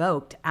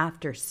revoked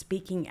after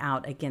speaking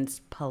out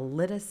against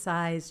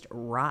politicized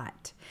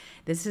rot.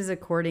 This is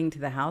according to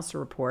the House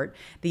report.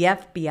 The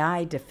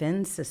FBI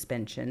defends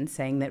suspension,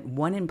 saying that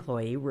one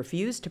employee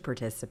refused to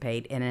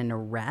participate in an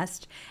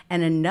arrest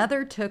and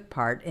another took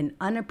part in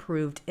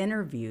unapproved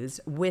interviews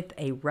with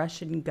a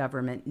Russian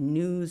government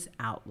news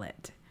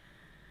outlet.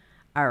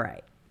 All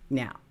right,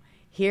 now,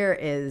 here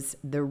is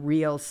the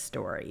real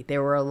story.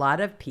 There were a lot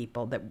of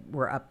people that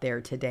were up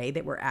there today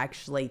that were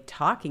actually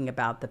talking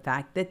about the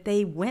fact that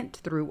they went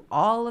through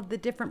all of the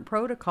different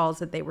protocols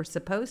that they were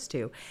supposed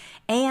to.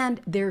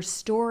 And their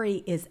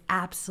story is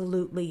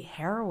absolutely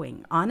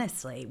harrowing,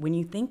 honestly, when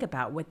you think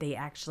about what they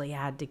actually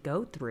had to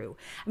go through.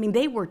 I mean,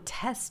 they were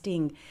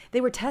testifying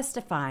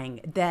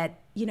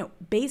that,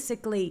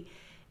 basically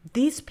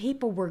these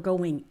people were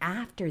going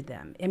after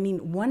them. I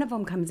mean, one of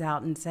them comes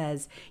out and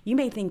says, you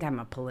may think I'm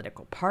a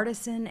political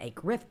partisan, a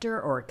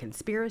grifter, or a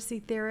conspiracy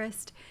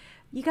theorist.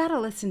 You got to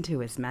listen to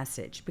his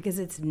message because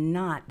it's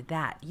not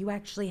that. You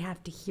actually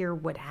have to hear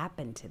what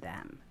happened to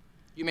them.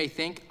 You may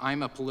think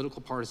I'm a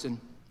political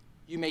partisan.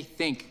 You may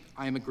think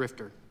I am a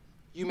grifter.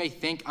 You may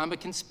think I'm a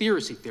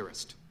conspiracy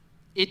theorist.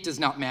 It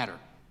does not matter.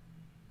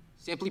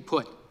 Simply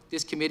put,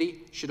 this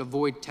committee should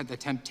avoid the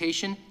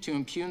temptation to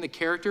impugn the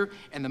character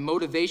and the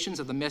motivations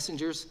of the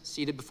messengers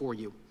seated before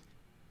you.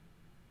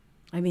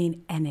 I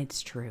mean, and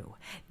it's true.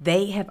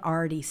 They have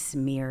already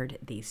smeared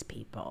these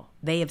people.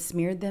 They have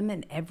smeared them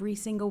in every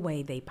single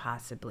way they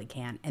possibly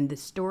can. And the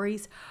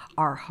stories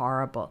are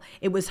horrible.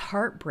 It was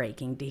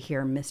heartbreaking to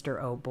hear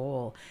Mr.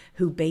 O'Boyle,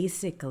 who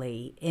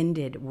basically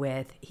ended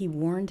with, he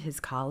warned his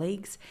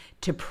colleagues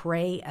to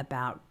pray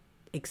about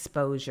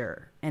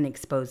exposure and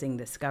exposing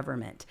this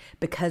government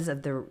because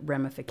of the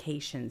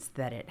ramifications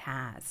that it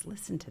has.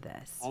 Listen to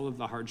this. All of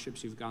the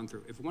hardships you've gone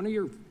through. If one of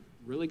your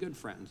really good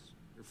friends,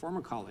 your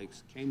former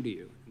colleagues, came to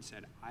you and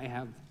said, I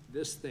have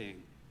this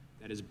thing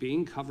that is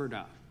being covered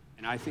up,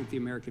 and I think the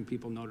American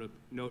people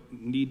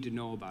need to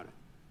know about it,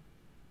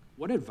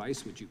 what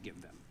advice would you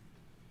give them?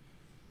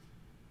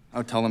 I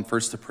would tell them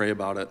first to pray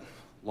about it,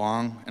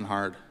 long and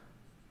hard.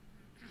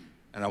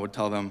 And I would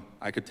tell them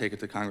I could take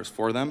it to Congress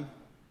for them,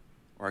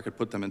 or I could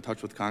put them in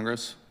touch with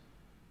Congress,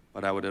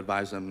 but I would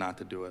advise them not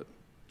to do it.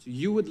 So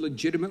you would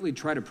legitimately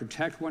try to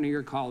protect one of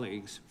your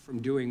colleagues from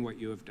doing what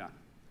you have done?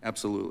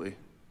 Absolutely.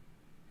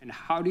 And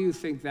how do you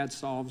think that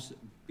solves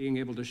being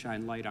able to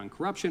shine light on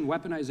corruption,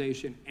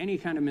 weaponization, any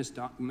kind of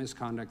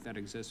misconduct that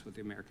exists with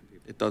the American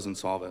people? It doesn't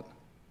solve it,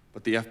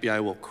 but the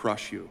FBI will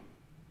crush you.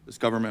 This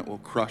government will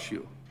crush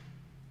you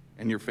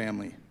and your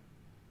family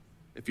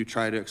if you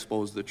try to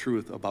expose the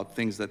truth about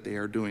things that they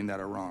are doing that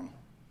are wrong.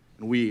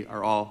 And we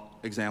are all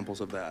examples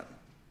of that.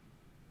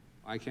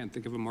 I can't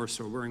think of a more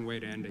sobering way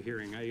to end a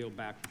hearing. I yield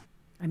back.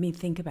 I mean,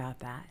 think about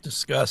that.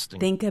 Disgusting.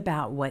 Think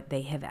about what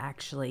they have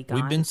actually gone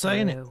through. We've been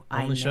saying it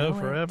on the show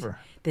forever.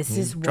 This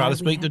is why try to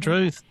speak the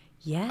truth.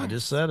 Yeah. I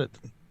just said it.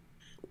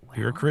 If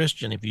you're a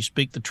Christian, if you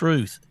speak the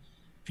truth,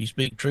 if you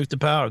speak truth to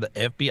power, the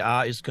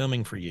FBI is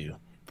coming for you.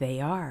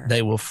 They are.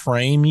 They will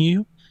frame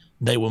you.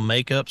 They will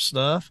make up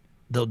stuff.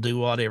 They'll do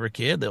whatever,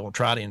 kid. They will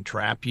try to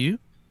entrap you.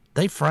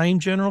 They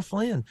framed General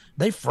Flynn.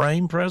 They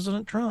framed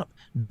President Trump.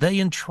 They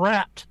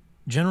entrapped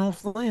General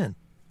Flynn.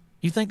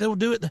 You think they will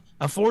do it?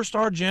 A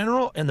 4-star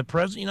general and the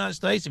President of the United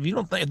States, if you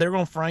don't think they're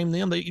going to frame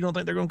them, you don't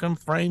think they're going to come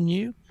frame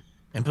you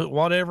and put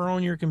whatever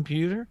on your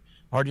computer?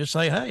 Or just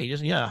say, hey,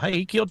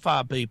 he killed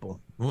 5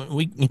 people.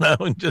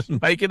 And just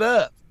make it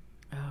up.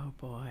 Oh,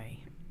 boy.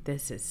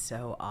 This is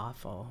so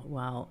awful.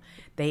 Well,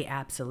 they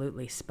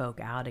absolutely spoke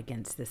out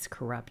against this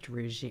corrupt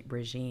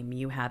regime.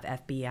 You have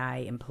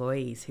FBI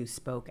employees who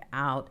spoke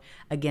out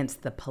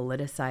against the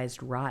politicized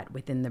rot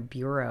within the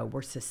Bureau,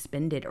 were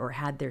suspended or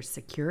had their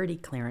security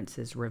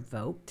clearances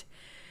revoked.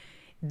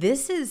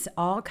 This is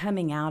all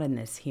coming out in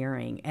this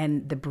hearing,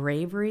 and the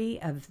bravery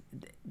of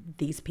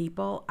these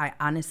people, I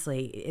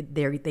honestly,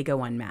 they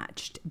go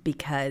unmatched,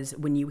 because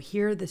when you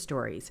hear the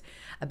stories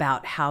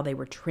about how they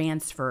were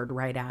transferred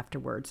right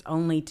afterwards,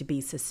 only to be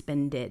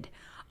suspended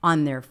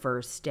on their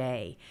first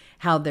day,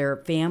 how their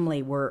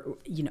family were,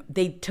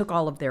 they took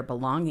all of their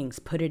belongings,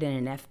 put it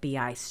in an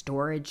FBI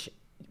storage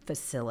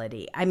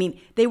facility. I mean,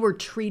 they were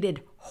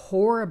treated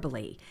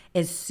horribly.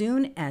 As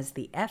soon as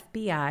the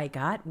FBI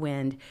got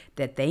wind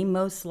that they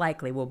most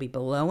likely will be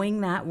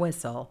blowing that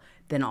whistle,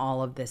 then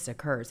all of this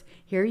occurs.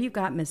 Here you've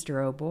got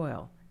Mr.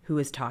 O'Boyle, who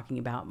is talking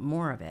about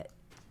more of it.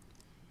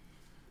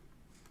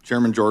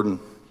 Chairman Jordan,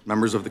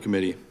 members of the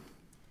committee,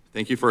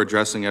 thank you for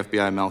addressing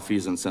FBI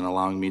malfeasance and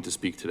allowing me to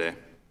speak today.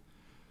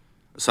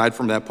 Aside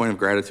from that point of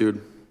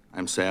gratitude,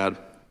 I'm sad,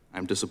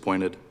 I'm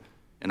disappointed,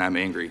 and I'm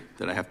angry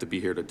that I have to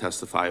be here to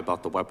testify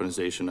about the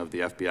weaponization of the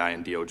FBI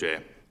and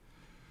DOJ.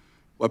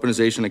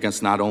 Weaponization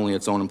against not only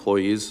its own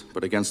employees,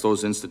 but against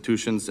those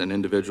institutions and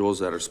individuals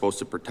that are supposed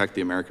to protect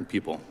the American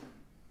people.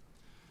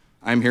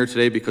 I'm here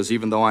today because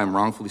even though I am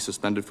wrongfully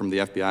suspended from the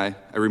FBI,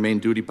 I remain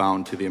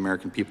duty-bound to the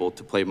American people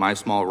to play my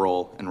small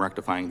role in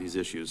rectifying these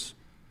issues.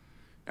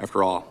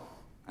 After all,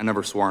 I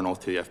never swore an oath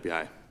to the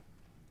FBI.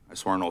 I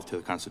swore an oath to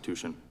the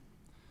Constitution.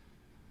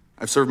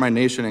 I've served my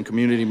nation and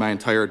community my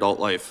entire adult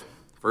life,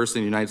 first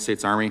in the United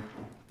States Army,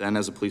 then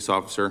as a police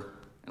officer,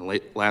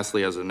 and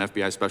lastly as an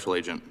FBI special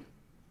agent.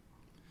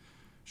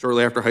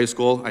 Shortly after high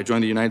school, I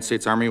joined the United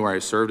States Army where I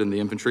served in the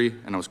infantry,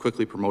 and I was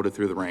quickly promoted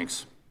through the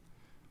ranks.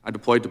 I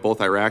deployed to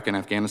both Iraq and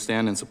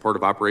Afghanistan in support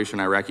of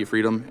Operation Iraqi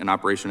Freedom and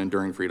Operation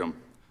Enduring Freedom.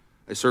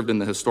 I served in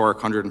the historic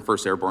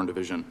 101st Airborne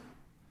Division.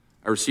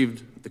 I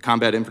received the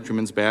Combat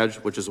Infantryman's Badge,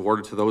 which is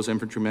awarded to those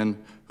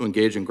infantrymen who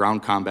engage in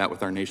ground combat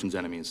with our nation's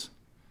enemies.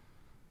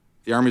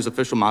 The Army's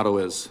official motto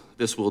is,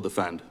 "This will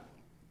defend."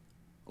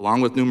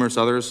 Along with numerous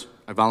others,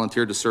 I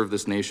volunteered to serve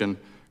this nation,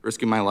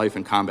 risking my life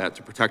in combat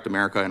to protect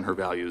America and her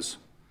values.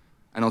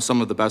 I know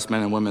some of the best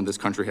men and women this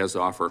country has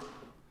to offer.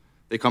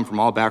 They come from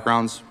all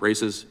backgrounds,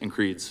 races, and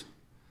creeds.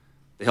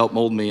 They helped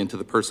mold me into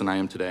the person I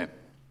am today.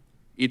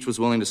 Each was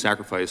willing to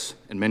sacrifice,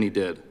 and many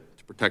did,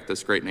 to protect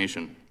this great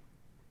nation.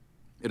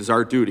 It is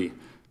our duty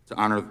to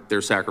honor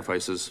their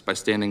sacrifices by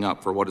standing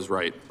up for what is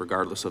right,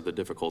 regardless of the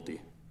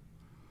difficulty.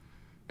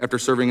 After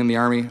serving in the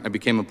Army, I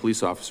became a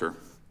police officer.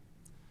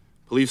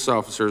 Police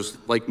officers,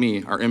 like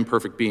me, are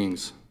imperfect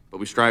beings, but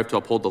we strive to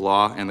uphold the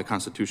law and the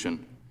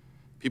Constitution.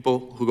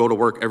 People who go to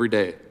work every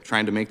day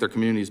trying to make their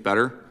communities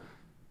better,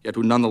 yet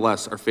who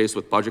nonetheless are faced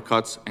with budget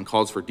cuts and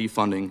calls for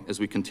defunding as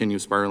we continue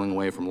spiraling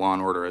away from law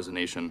and order as a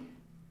nation.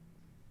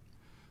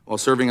 While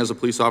serving as a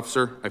police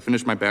officer, I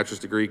finished my bachelor's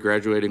degree,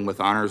 graduating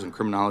with honors in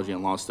criminology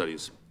and law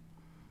studies.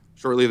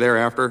 Shortly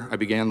thereafter, I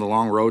began the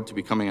long road to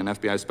becoming an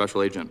FBI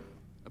special agent,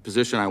 a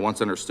position I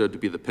once understood to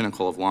be the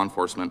pinnacle of law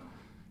enforcement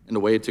and a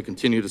way to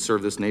continue to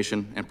serve this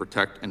nation and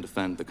protect and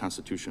defend the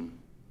Constitution.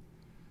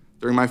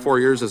 During my 4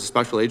 years as a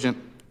special agent,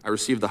 I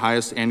received the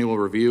highest annual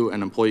review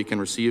an employee can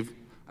receive.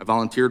 I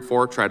volunteered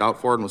for, tried out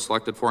for, and was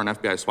selected for an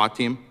FBI SWAT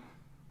team.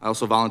 I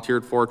also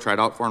volunteered for, tried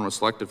out for, and was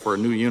selected for a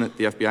new unit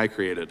the FBI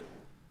created.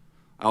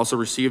 I also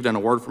received an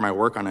award for my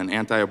work on an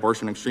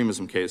anti-abortion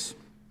extremism case.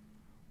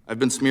 I've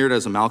been smeared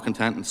as a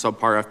malcontent and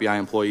subpar FBI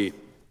employee.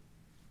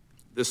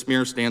 This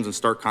smear stands in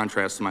stark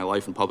contrast to my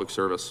life in public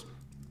service.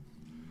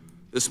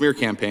 This smear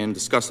campaign,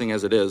 disgusting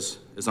as it is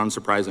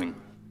unsurprising.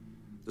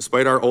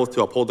 Despite our oath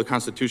to uphold the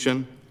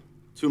Constitution,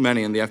 too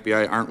many in the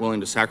FBI aren't willing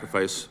to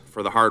sacrifice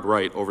for the hard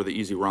right over the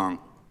easy wrong.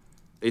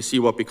 They see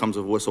what becomes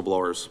of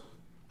whistleblowers,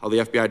 how the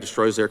FBI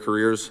destroys their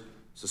careers,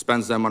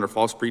 suspends them under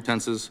false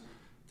pretenses,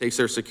 takes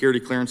their security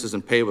clearances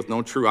and pay with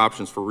no true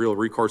options for real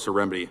recourse or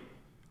remedy.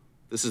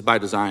 This is by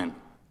design.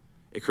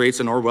 It creates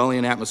an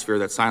Orwellian atmosphere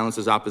that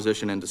silences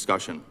opposition and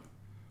discussion.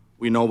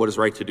 We know what is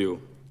right to do,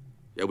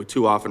 yet we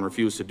too often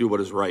refuse to do what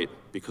is right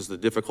because of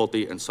the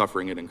difficulty and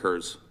suffering it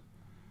incurs.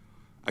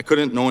 I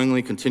couldn't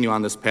knowingly continue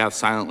on this path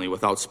silently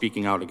without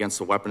speaking out against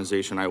the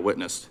weaponization I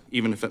witnessed,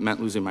 even if it meant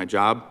losing my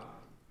job,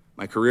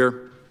 my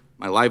career,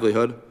 my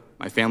livelihood,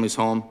 my family's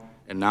home,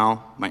 and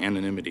now my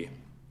anonymity.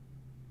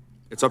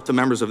 It's up to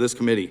members of this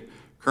committee,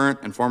 current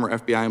and former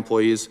FBI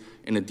employees,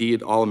 and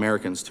indeed all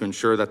Americans, to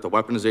ensure that the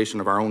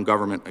weaponization of our own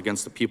government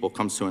against the people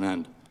comes to an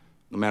end,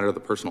 no matter the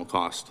personal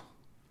cost.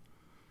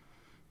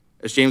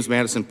 As James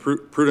Madison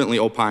prudently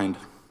opined,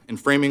 in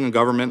framing a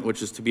government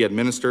which is to be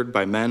administered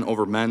by men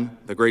over men,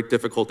 the great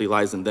difficulty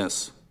lies in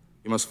this.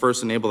 You must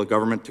first enable the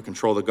government to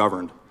control the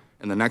governed,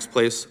 and in the next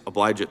place,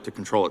 oblige it to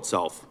control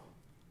itself.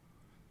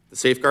 The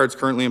safeguards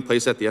currently in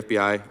place at the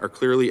FBI are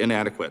clearly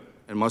inadequate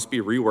and must be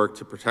reworked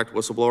to protect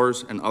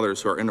whistleblowers and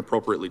others who are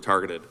inappropriately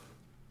targeted.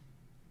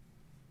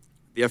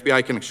 The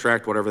FBI can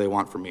extract whatever they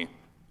want from me.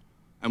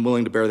 I'm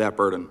willing to bear that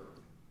burden.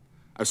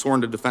 I've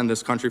sworn to defend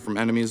this country from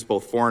enemies,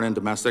 both foreign and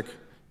domestic,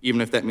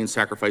 even if that means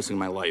sacrificing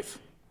my life.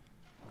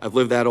 I've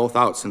lived that oath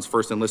out since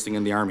first enlisting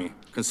in the Army,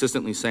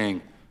 consistently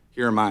saying,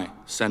 "Here am I,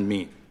 send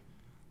me."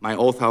 My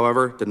oath,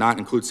 however, did not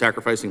include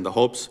sacrificing the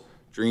hopes,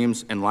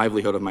 dreams, and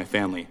livelihood of my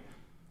family,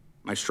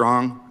 my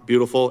strong,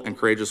 beautiful, and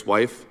courageous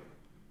wife,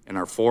 and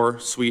our 4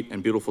 sweet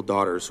and beautiful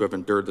daughters who have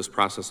endured this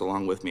process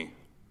along with me.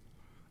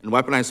 In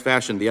weaponized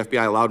fashion, the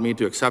FBI allowed me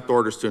to accept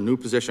orders to a new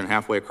position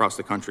halfway across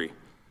the country.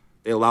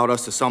 They allowed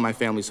us to sell my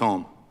family's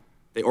home.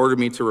 They ordered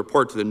me to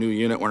report to the new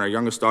unit when our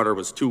youngest daughter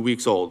was 2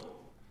 weeks old.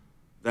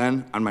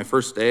 Then, on my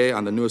first day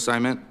on the new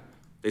assignment,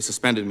 they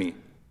suspended me,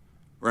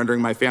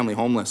 rendering my family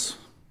homeless.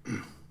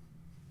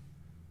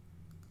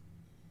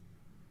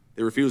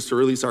 They refused to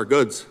release our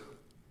goods,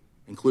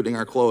 including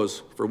our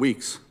clothes, for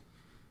weeks.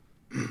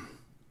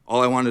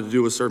 All I wanted to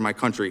do was serve my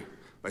country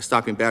by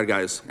stopping bad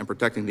guys and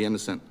protecting the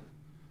innocent.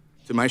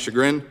 To my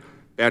chagrin,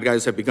 bad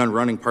guys have begun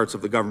running parts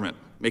of the government,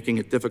 making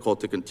it difficult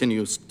to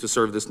continue to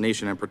serve this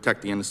nation and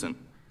protect the innocent.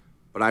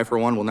 But I, for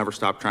one, will never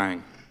stop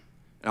trying,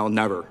 and I'll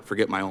never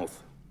forget my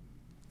oath.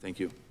 Thank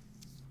you.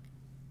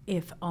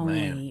 If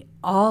only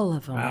all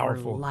of them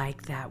were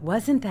like that.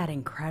 Wasn't that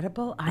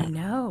incredible? I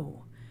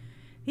know.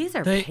 These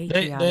are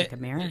patriotic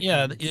Americans.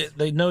 Yeah,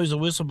 they know he's a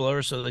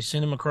whistleblower, so they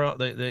send him across.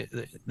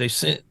 They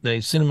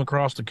send him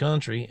across the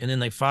country, and then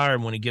they fire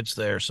him when he gets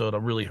there, so it'll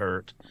really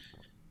hurt.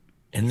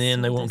 And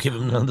then they won't give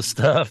him none of the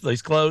stuff.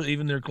 These clothes,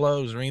 even their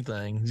clothes or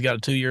anything. He's got a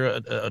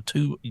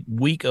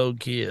 2-week-old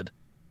kid.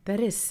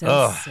 That is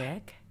so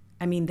sick.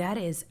 I mean, that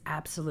is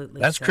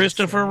absolutely That's so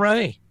Christopher sad.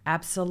 Wray.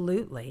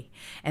 Absolutely.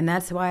 And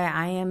that's why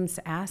I am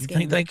asking. You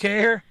think they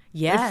care?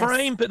 Yes.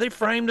 They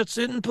framed a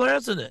sitting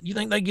president. You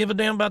think they give a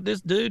damn about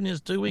this dude and his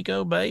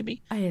 2-week-old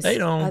baby? His They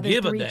don't other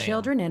give a 3 damn.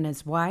 children and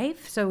his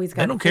wife. So he's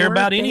got They don't care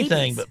about babies.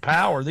 anything but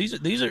power. These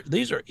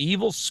are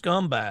evil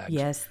scumbags.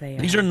 Yes, they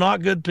are. These are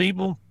not good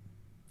people.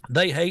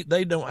 They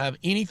don't have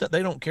anything.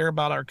 They don't care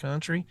about our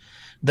country.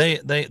 They're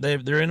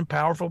in a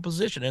powerful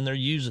position and they're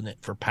using it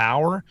for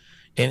power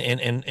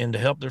and to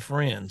help their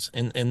friends.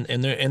 And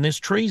it's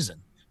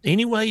treason.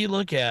 Any way you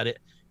look at it,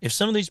 if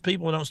some of these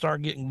people don't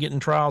start getting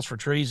trials for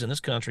treason,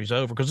 this country's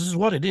over, because this is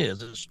what it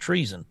is. It's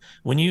treason.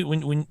 When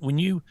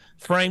you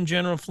frame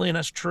General Flynn,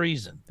 that's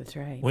treason. That's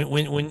right.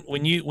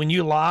 When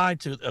you lie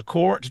to a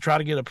court to try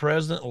to get a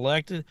president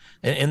elected,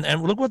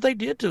 and look what they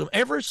did to him.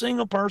 Every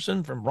single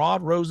person from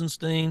Rod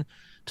Rosenstein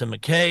to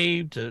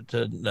McCabe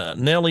to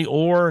Nellie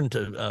Orr and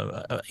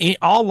to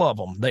all of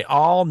them,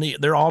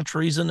 they're all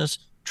treasonous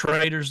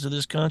traitors to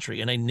this country,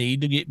 and they need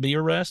to be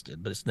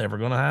arrested, but it's never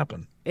going to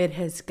happen. It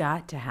has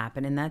got to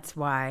happen, and that's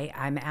why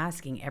I'm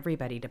asking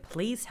everybody to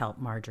please help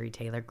Marjorie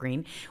Taylor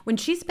Greene. When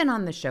she's been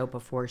on the show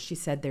before, she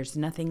said there's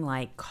nothing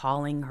like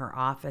calling her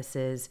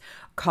offices,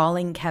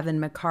 calling Kevin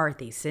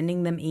McCarthy,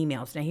 sending them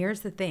emails. Now, here's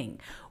the thing.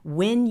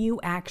 When you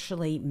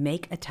actually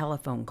make a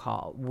telephone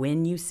call,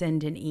 when you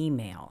send an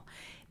email,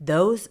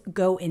 those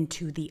go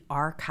into the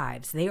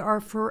archives. They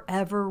are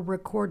forever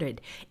recorded.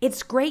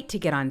 It's great to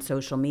get on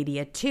social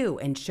media too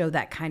and show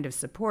that kind of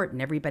support and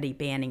everybody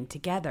banding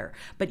together.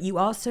 But you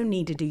also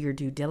need to do your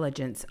due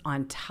diligence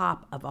on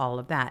top of all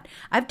of that.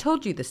 I've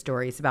told you the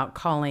stories about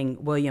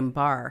calling William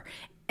Barr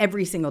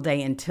every single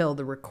day until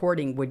the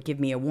recording would give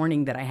me a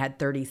warning that I had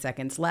 30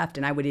 seconds left.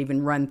 And I would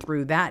even run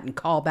through that and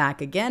call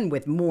back again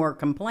with more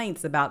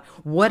complaints about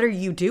what are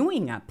you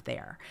doing up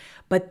there?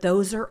 But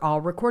those are all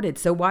recorded.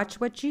 So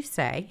watch what you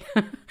say.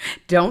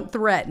 Don't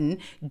threaten.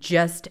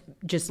 Just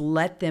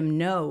let them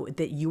know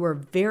that you are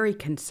very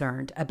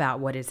concerned about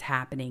what is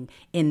happening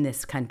in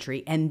this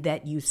country and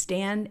that you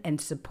stand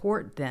and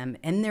support them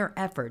in their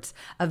efforts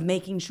of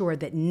making sure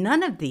that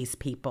none of these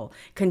people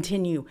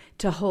continue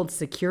to hold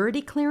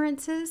security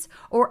clearances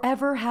or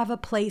ever have a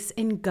place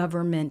in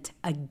government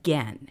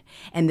again,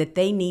 and that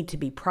they need to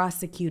be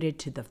prosecuted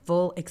to the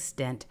full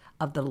extent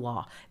of the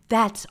law.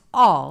 That's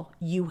all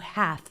you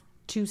have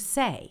to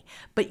say.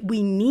 But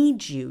we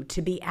need you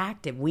to be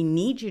active. We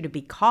need you to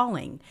be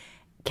calling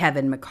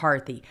Kevin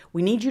McCarthy.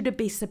 We need you to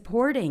be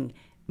supporting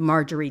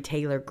Marjorie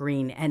Taylor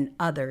Greene and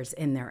others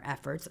in their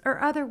efforts.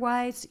 Or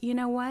otherwise, you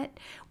know what?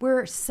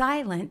 We're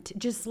silent,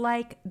 just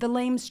like the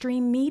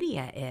lamestream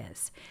media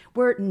is,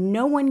 where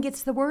no one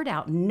gets the word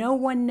out. No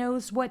one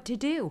knows what to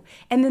do.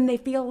 And then they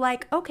feel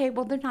like, okay,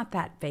 well, they're not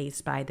that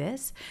fazed by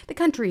this. The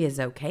country is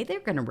okay. They're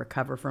going to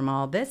recover from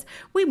all this.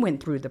 We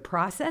went through the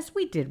process.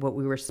 We did what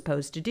we were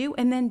supposed to do.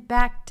 And then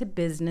back to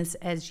business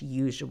as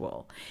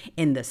usual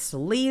in the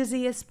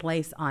sleaziest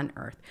place on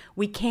earth.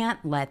 We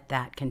can't let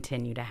that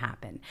continue to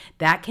happen.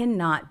 That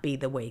cannot be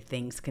the way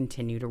things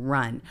continue to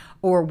run,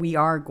 or we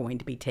are going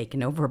to be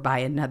taken over by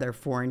another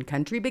foreign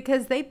country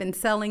because they've been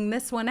selling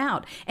this one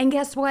out. And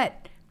guess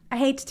what? I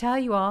hate to tell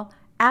you all,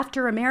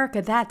 after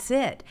America, that's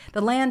it.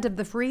 The land of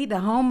the free, the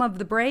home of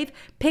the brave.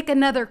 Pick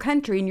another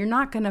country and you're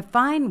not going to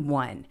find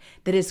one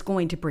that is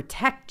going to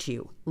protect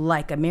you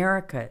like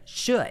America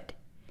should.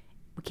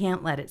 We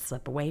can't let it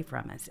slip away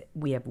from us.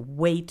 We have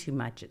way too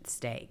much at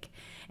stake.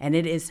 And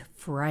it is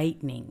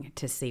frightening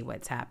to see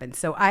what's happened.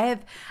 So I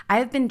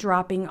have been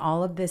dropping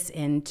all of this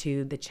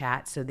into the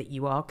chat so that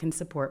you all can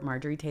support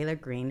Marjorie Taylor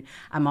Greene.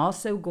 I'm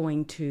also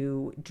going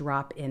to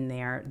drop in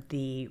there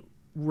the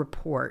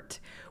report,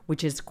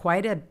 which is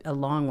quite a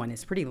long one.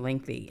 It's pretty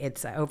lengthy.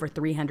 It's over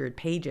 300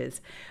 pages,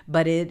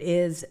 but it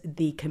is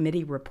the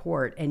committee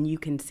report, and you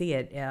can see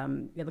it.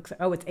 It looks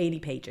like, it's 80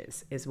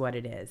 pages is what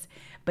it is.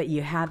 But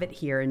you have it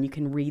here, and you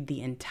can read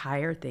the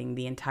entire thing,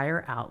 the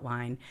entire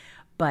outline.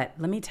 But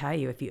let me tell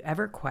you, if you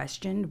ever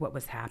questioned what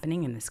was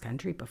happening in this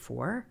country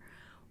before,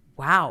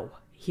 wow,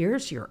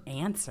 here's your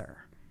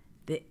answer.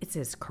 It's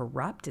as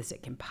corrupt as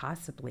it can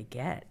possibly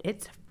get.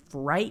 It's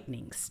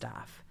frightening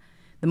stuff.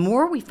 The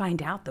more we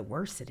find out, the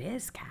worse it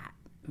is, Kat.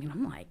 I mean,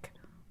 I'm like,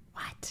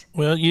 what?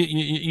 Well,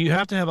 you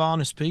have to have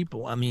honest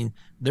people. I mean,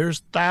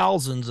 there's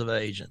thousands of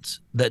agents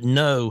that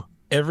know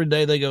every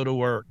day they go to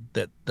work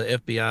that the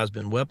FBI has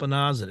been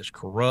weaponized, that it's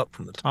corrupt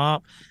from the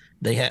top.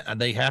 They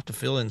have to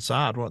feel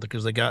inside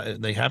because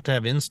they have to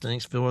have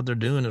instincts, feel what they're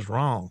doing is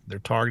wrong. They're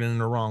targeting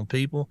the wrong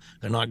people.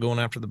 They're not going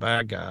after the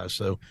bad guys.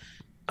 So,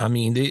 I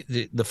mean,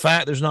 the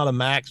fact there's not a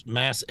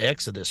mass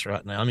exodus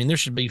right now. I mean, there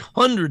should be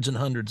hundreds and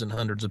hundreds and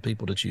hundreds of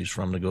people to choose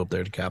from to go up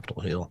there to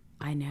Capitol Hill.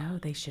 I know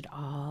they should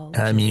all.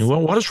 I mean,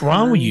 what is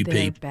wrong with you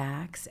people?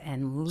 Backs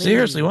and leave.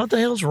 Seriously, what the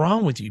hell's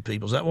wrong with you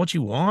people? Is that what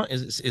you want?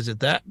 Is it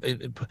that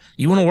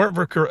you want to work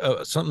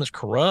for something that's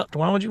corrupt?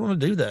 Why would you want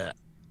to do that?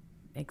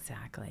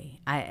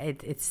 Exactly.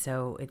 It's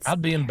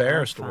I'd be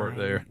embarrassed to work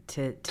there.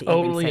 To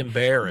Totally even say,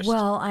 embarrassed.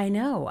 well, I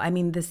know. I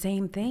mean, the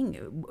same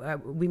thing.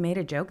 We made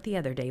a joke the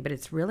other day, but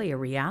it's really a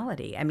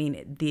reality. I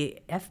mean, the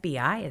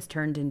FBI has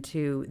turned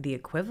into the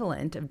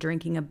equivalent of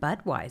drinking a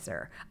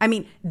Budweiser. I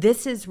mean,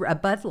 this is a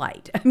Bud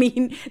Light. I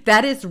mean,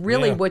 that is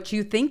really what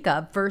you think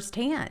of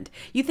firsthand.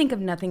 You think of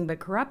nothing but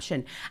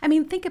corruption. I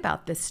mean, think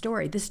about this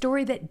story. The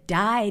story that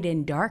died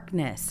in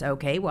darkness.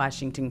 Okay,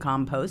 Washington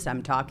Compost,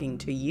 I'm talking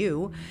to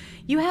you.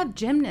 You have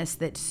gymnasts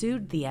that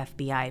sued the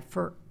FBI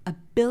for $1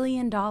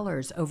 billion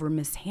over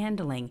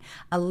mishandling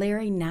a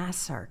Larry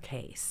Nassar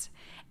case.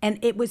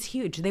 And it was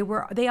huge.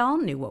 They all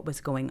knew what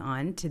was going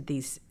on to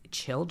these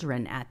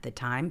children at the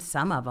time,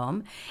 some of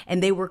them,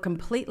 and they were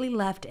completely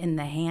left in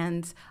the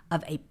hands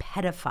of a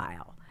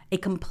pedophile, a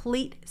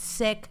complete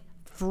sick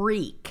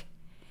freak.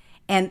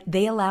 And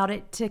they allowed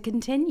it to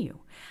continue.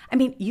 I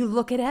mean, you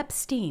look at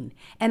Epstein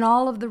and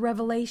all of the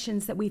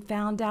revelations that we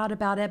found out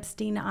about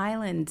Epstein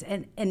Island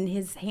and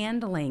his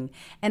handling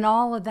and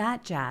all of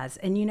that jazz.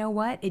 And you know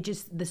what?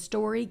 The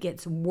story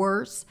gets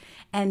worse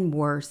and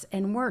worse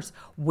and worse.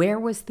 Where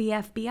was the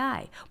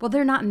FBI? Well,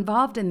 they're not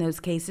involved in those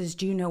cases.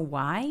 Do you know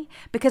why?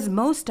 Because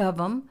most of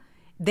them,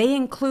 they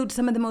include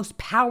some of the most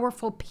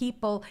powerful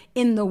people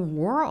in the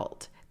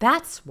world.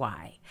 That's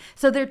why.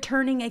 So they're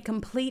turning a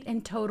complete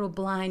and total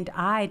blind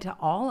eye to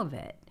all of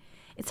it.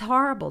 It's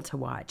horrible to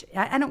watch.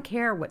 I don't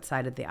care what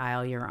side of the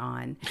aisle you're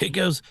on. It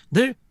goes,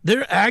 they're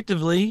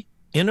actively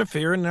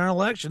interfering in our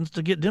elections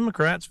to get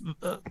Democrats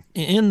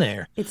in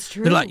there. It's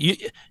true. They're like,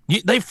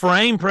 they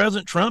frame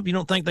President Trump. You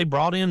don't think they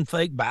brought in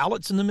fake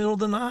ballots in the middle of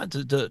the night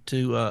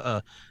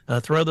to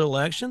throw the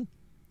election?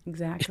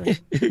 Exactly.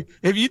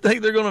 If you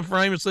think they're going to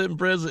frame a sitting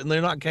president and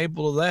they're not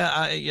capable of that,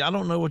 I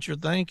don't know what you're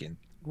thinking.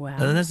 Wow.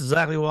 And that's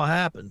exactly what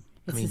happened.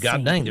 I mean,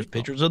 god dang, there's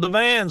pictures of the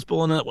vans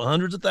pulling up with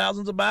hundreds of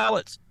thousands of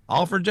ballots,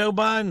 all for Joe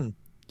Biden.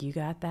 You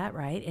got that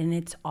right. And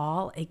it's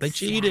all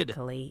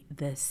exactly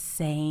the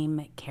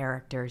same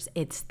characters.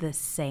 It's the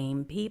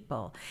same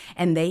people.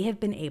 And they have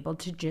been able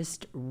to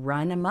just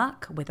run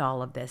amok with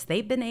all of this.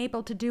 They've been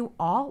able to do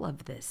all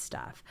of this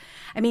stuff.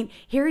 I mean,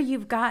 here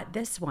you've got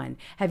this one.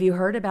 Have you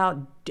heard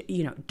about,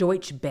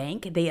 Deutsche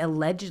Bank? They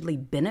allegedly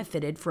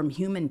benefited from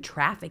human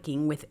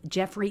trafficking with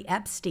Jeffrey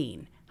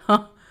Epstein.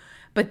 Huh?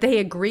 But they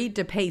agreed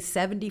to pay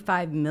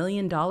 $75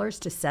 million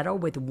to settle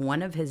with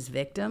one of his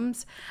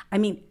victims. I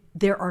mean,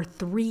 there are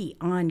 3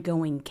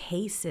 ongoing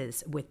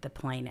cases with the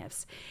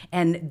plaintiffs.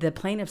 And the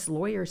plaintiff's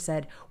lawyer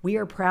said, "We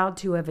are proud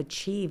to have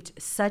achieved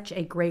such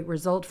a great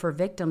result for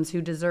victims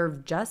who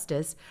deserve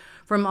justice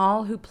from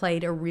all who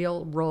played a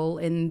real role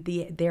in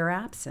their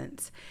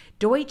absence."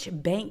 Deutsche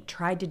Bank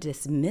tried to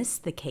dismiss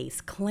the case,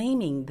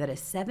 claiming that a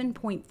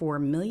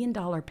 $7.4 million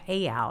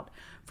payout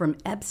from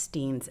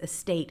Epstein's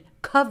estate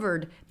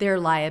covered their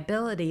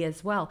liability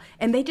as well.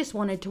 And they just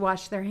wanted to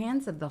wash their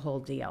hands of the whole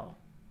deal.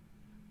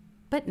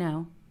 But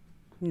no,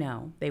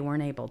 they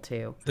weren't able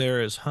to.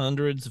 There is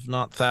hundreds, if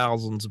not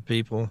thousands, of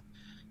people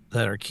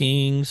that are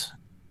kings,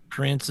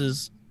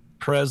 princes,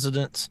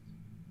 presidents,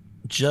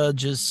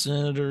 judges,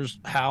 senators,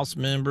 House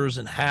members,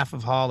 and half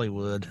of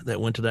Hollywood that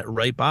went to that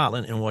rape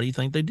island. And what do you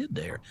think they did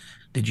there?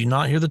 Did you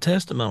not hear the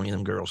testimony of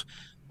them girls?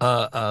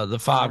 The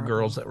 5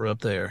 girls that were up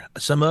there.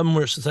 Some of them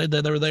were said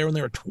that they were there when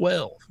they were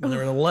 12, when they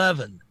were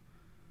 11,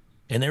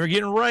 and they were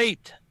getting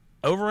raped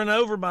over and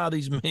over by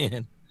these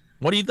men.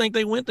 What do you think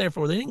they went there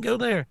for? They didn't go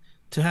there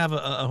to have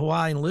a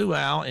Hawaiian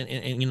luau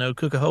and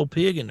cook a whole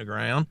pig in the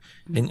ground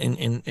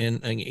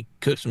and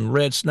cook some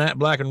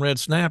black and red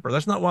snapper.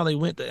 That's not why they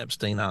went to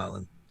Epstein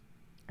Island.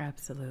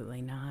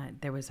 Absolutely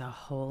not. There was a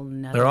whole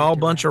nother. They're all a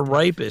bunch of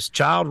rapists,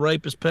 child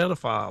rapists,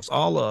 pedophiles,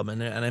 all of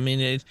them. And I mean,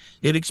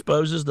 it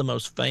exposes the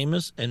most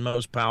famous and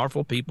most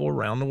powerful people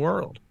around the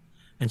world.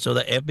 And so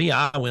the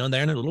FBI went on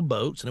there in their little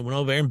boats and they went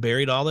over there and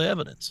buried all the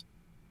evidence.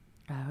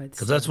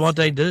 Because that's what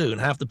they do.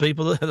 And half the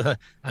people,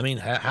 I mean,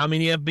 how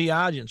many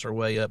FBI agents are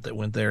way up that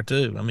went there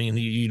too? I mean,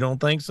 you don't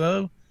think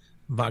so?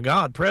 My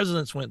God,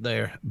 presidents went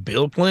there.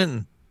 Bill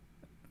Clinton.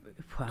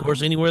 Well, of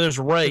course, anywhere there's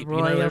rape,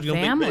 there's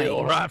going to be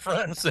Bill right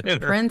front and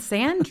center. Prince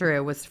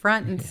Andrew was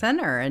front and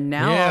center, and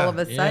now all of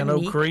a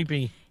sudden,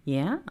 creepy.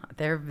 Yeah,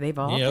 they've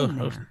all been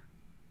there.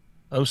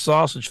 Oh,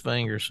 sausage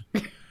fingers.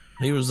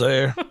 He was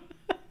there.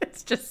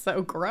 It's just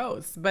so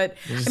gross. But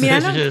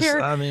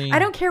I mean, I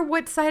don't care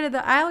what side of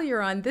the aisle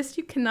you're on. This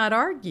you cannot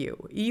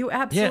argue. You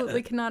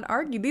absolutely cannot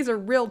argue. These are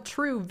real,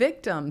 true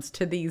victims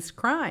to these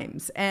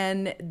crimes,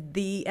 and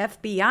the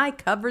FBI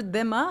covered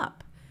them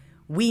up.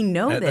 We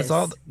know this. That's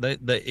all.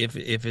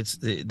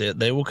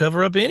 They will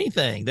cover up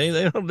anything.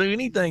 They don't do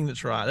anything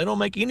that's right. They don't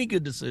make any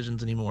good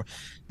decisions anymore.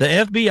 The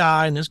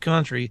FBI in this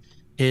country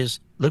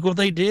look what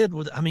they did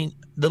with. I mean,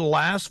 the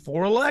last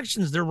 4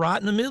 elections. They're right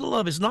in the middle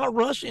of it. It's not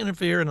Russia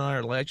interfering in our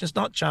election. It's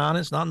not China.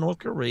 It's not North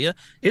Korea.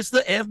 It's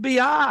the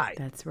FBI.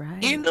 That's right.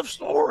 End of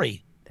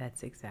story.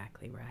 That's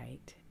exactly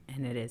right.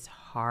 And it is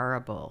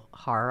horrible,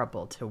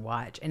 horrible to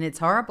watch. And it's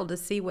horrible to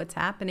see what's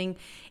happening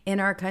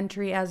in our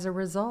country as a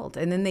result.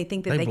 And then they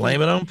think that they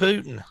blame it on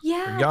Putin.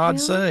 Yeah. For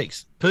God's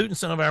sakes. Putin,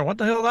 son of ours, what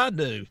the hell did I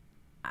do?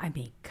 I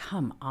mean,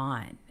 come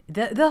on.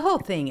 The whole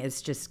thing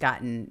has just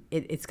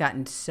it's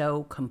gotten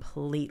so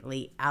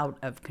completely out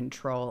of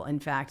control. In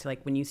fact,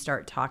 like when you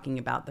start talking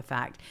about the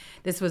fact,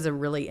 this was a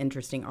really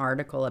interesting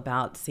article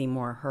about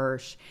Seymour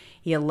Hersh.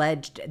 He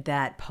alleged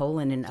that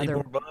Poland and Seymour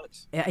other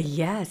Butts.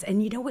 yes,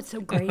 and you know what's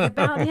so great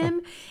about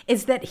him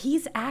is that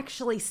he's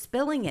actually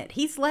spilling it.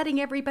 He's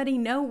letting everybody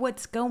know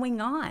what's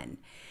going on.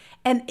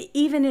 And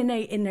even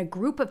in a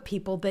group of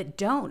people that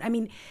don't. I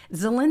mean,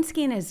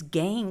 Zelensky and his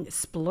gang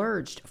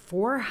splurged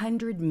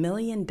 $400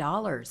 million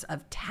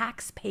of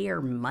taxpayer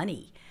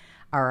money,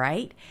 all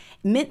right,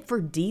 meant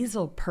for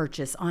diesel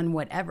purchase on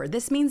whatever.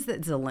 This means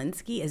that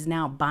Zelensky is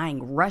now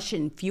buying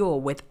Russian fuel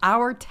with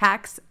our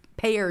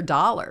taxpayer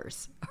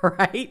dollars, all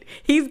right?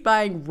 He's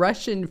buying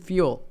Russian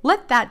fuel.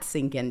 Let that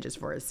sink in just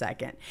for a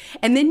second.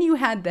 And then you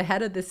had the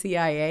head of the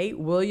CIA,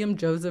 William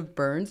Joseph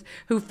Burns,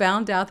 who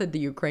found out that the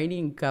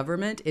Ukrainian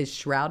government is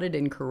shrouded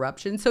in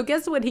corruption. So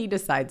guess what he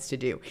decides to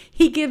do?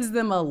 He gives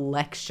them a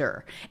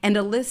lecture and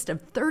a list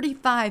of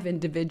 35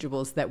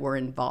 individuals that were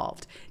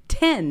involved.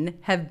 10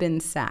 have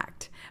been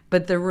sacked,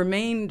 but the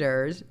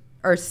remainders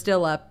are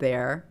still up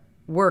there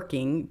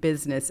working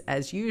business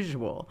as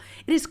usual.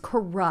 It is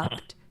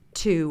corrupt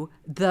to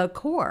the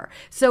core.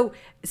 So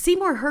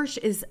Seymour Hersh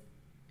is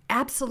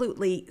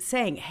absolutely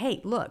saying,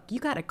 hey, look, you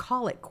got to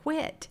call it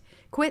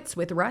quits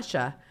with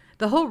Russia.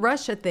 The whole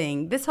Russia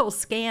thing, this whole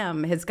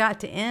scam has got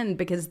to end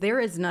because there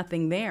is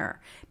nothing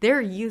there. They're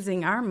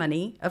using our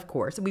money, of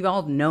course. We've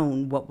all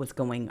known what was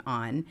going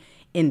on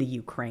in the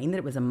Ukraine, that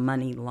it was a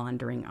money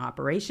laundering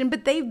operation,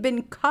 but they've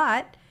been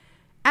caught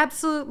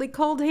absolutely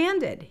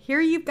cold-handed.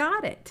 Here you've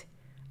got it.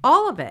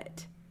 All of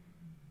it.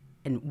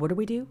 And what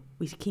do?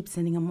 We keep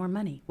sending them more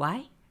money.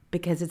 Why?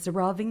 Because it's a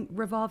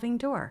revolving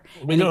door.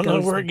 We don't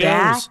know where it goes.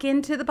 Back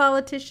into the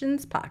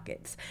politicians'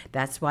 pockets.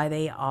 That's why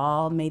they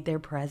all made their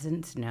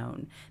presence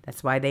known.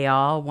 That's why they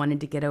all wanted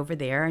to get over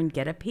there and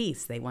get a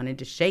piece. They wanted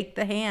to shake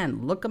the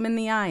hand, look them in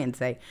the eye and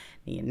say,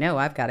 you know,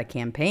 I've got a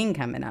campaign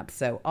coming up.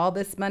 So all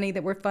this money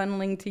that we're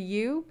funneling to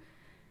you,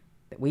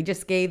 that we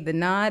just gave the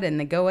nod and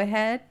the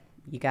go-ahead,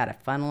 you got to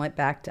funnel it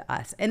back to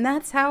us. And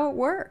that's how it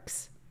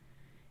works.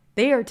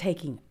 They are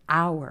taking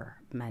our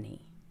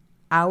money,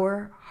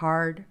 our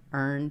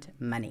hard-earned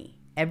money,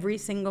 every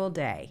single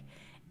day,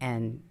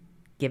 and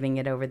giving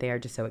it over there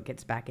just so it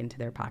gets back into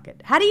their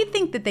pocket. How do you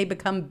think that they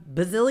become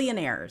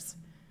bazillionaires?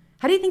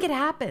 How do you think it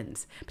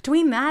happens?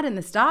 Between that and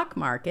the stock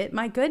market,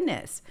 my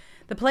goodness,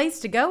 the place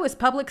to go is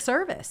public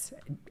service.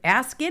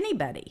 Ask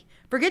anybody.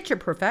 Forget your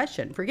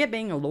profession. Forget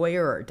being a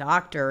lawyer or a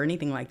doctor or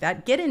anything like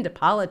that. Get into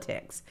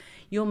politics.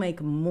 You'll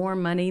make more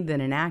money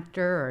than an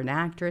actor or an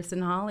actress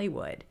in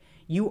Hollywood.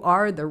 You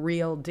are the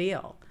real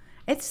deal.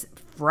 It's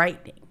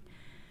frightening.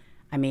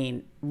 I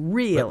mean,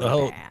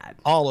 really bad.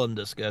 All of them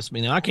disgust me.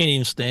 Now, I can't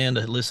even stand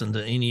to listen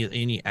to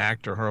any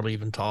actor hardly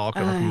even talk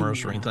or a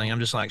commercial or anything. I'm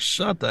just like,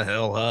 shut the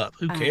hell up.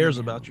 Who cares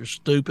about your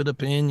stupid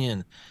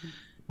opinion?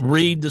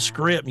 Read the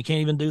script. You can't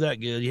even do that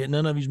good. Yet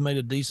none of you's made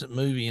a decent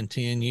movie in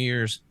 10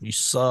 years. You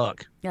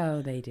suck.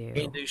 Oh, they do. You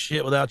can't do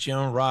shit without your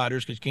own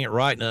writers because you can't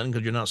write nothing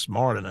because you're not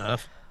smart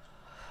enough.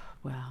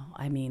 Well,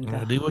 I mean,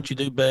 do what you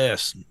do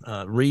best.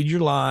 Read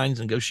your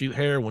lines and go shoot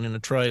heroin in a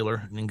trailer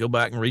and then go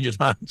back and read your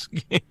lines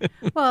again.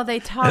 Well, they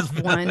talk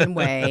one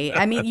way.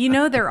 I mean, you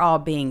know, they're all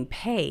being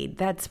paid.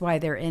 That's why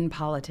they're in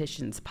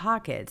politicians'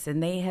 pockets.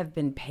 And they have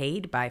been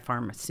paid by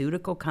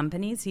pharmaceutical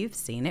companies. You've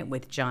seen it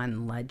with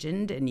John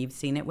Legend and you've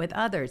seen it with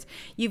others.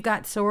 You've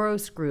got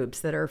Soros groups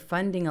that are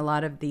funding a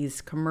lot of these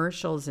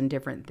commercials and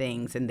different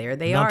things. And there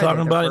they are. Not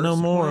talking about it no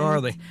more,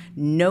 are they?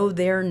 No,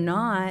 they're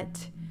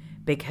not.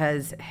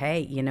 Because,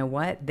 hey, you know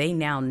what? They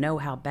now know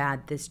how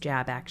bad this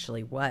jab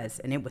actually was,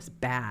 and it was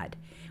bad.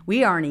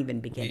 We aren't even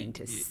beginning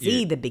to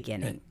see the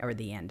beginning or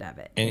the end of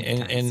it.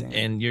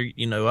 And you're,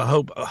 you know, I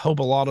hope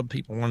a lot of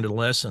people learned a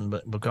lesson,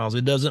 but because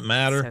it doesn't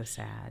matter so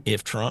sad.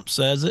 If Trump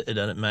says it, it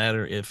doesn't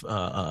matter if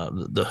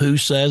the WHO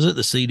says it,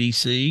 the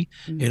CDC.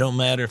 It don't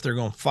matter if they're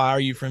going to fire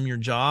you from your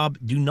job.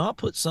 Do not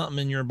put something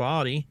in your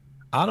body.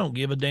 I don't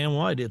give a damn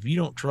what. If you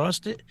don't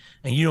trust it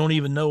and you don't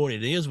even know what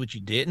it is, which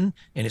you didn't,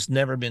 and it's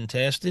never been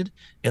tested,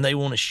 and they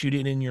want to shoot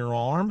it in your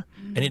arm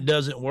and it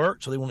doesn't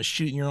work, so they want to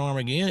shoot in your arm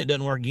again. It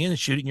doesn't work again.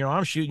 Shoot it in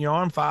your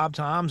arm 5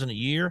 times in a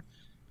year.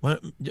 Well,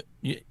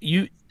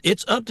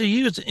 it's up to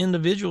you as an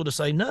individual to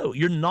say, no,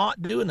 you're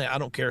not doing that. I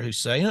don't care who's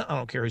saying it. I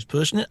don't care who's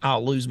pushing it.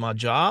 I'll lose my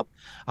job.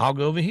 I'll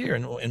go over here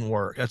and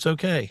work. That's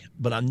okay.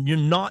 But you're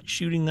not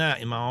shooting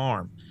that in my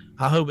arm.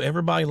 I hope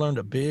everybody learned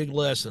a big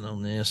lesson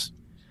on this.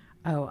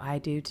 Oh, I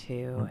do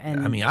too.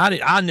 And I mean,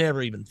 I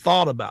never even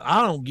thought about it.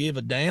 I don't give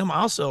a damn.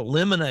 I'll sell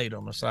lemonade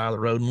on the side of the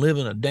road and live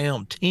in a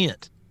damn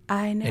tent.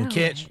 I know and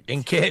catch it.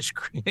 and catch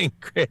and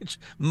catch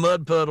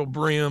mud puddle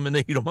brim and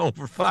eat them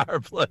over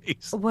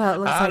fireplace. Well, it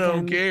looks I like don't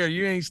I'm care.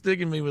 You ain't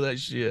sticking me with that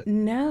shit.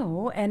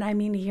 No, and I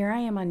mean, here I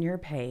am on your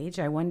page.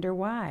 I wonder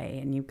why.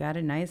 And you've got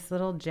a nice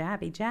little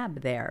jabby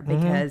jab there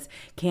because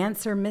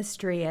cancer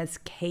mystery as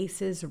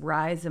cases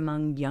rise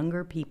among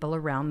younger people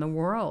around the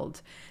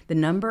world. The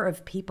number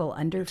of people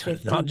under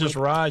 50 Not just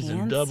with rising,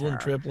 cancer, doubling,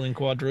 tripling,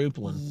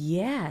 quadrupling.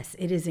 Yes,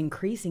 it is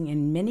increasing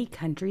in many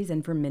countries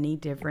and for many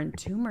different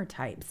tumor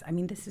types. I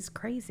mean, this is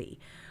crazy.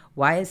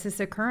 Why is this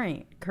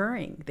occurring?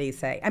 They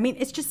say. I mean,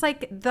 it's just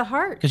like the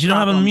heart. Because you don't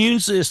have an problems. immune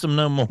system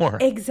no more.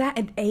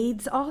 Exactly.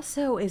 AIDS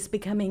also is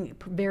becoming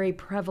very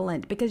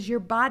prevalent because your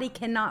body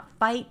cannot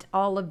fight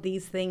all of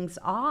these things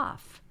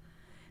off.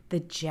 The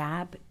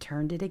jab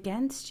turned it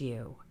against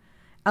you.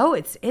 Oh,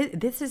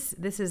 this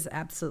is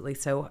absolutely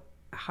so.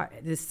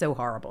 This is so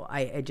horrible.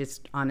 I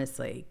just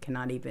honestly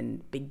cannot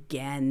even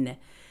begin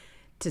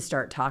to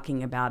start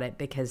talking about it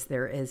because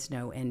there is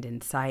no end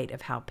in sight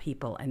of how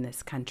people in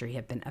this country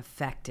have been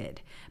affected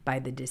by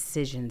the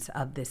decisions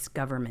of this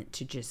government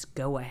to just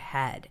go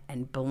ahead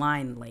and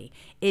blindly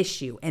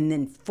issue and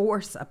then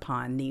force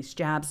upon these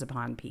jabs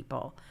upon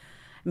people.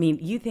 I mean,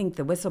 you think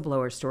the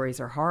whistleblower stories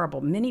are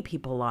horrible. Many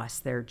people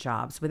lost their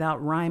jobs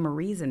without rhyme or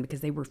reason because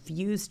they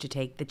refused to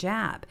take the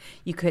jab.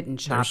 You couldn't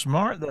shop. They're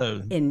smart,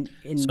 though. In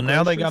so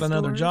now they got grocery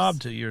another stores. job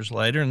 2 years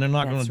later, and they're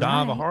not going to That's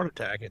die of a right. heart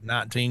attack at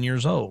 19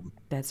 years old.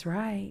 That's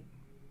right.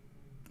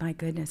 My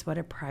goodness, what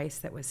a price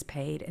that was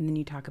paid. And then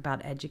you talk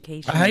about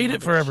education. I hate and how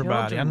it for the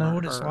everybody. I children know were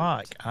what it's hurt.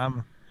 like.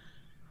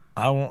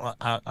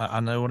 I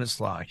know what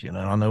it's like. You know,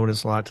 I know what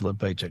it's like to live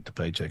paycheck to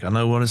paycheck. I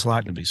know what it's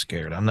like to be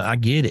scared. I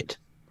get it.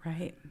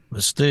 Right.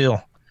 But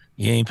still,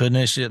 you ain't putting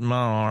that shit in my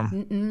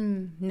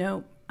arm.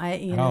 Nope.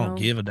 I don't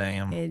give a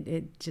damn.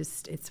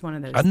 It's one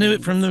of those I knew it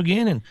things. from the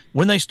beginning.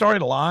 When they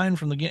started lying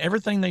from the beginning,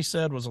 everything they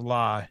said was a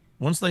lie.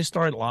 Once they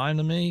started lying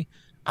to me,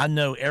 I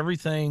know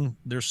everything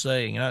they're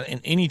saying.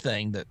 And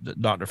anything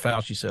that Dr.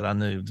 Fauci said, I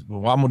knew.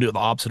 Well, I'm going to do it the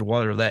opposite of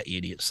whatever that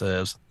idiot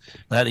says.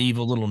 That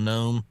evil little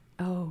gnome.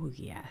 Oh,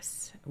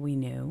 yes, we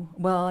knew.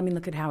 Well, I mean,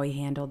 look at how he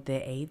handled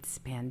the AIDS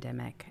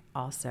pandemic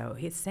also.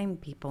 He's the same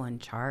people in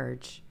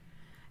charge.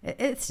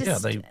 It's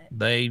just... Yeah,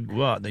 they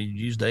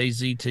used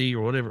AZT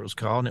or whatever it was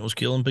called, and it was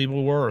killing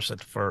people worse at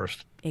the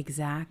first.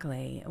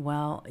 Exactly.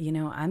 Well,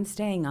 I'm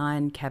staying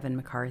on Kevin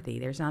McCarthy.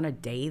 There's not a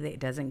day that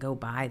doesn't go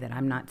by that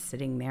I'm not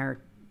sitting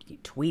there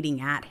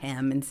tweeting at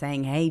him and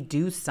saying, hey,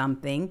 do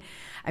something.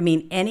 I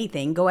mean,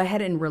 anything. Go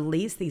ahead and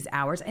release these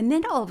hours. And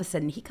then all of a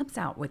sudden he comes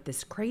out with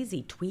this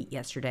crazy tweet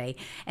yesterday,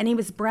 and he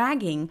was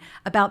bragging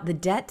about the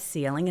debt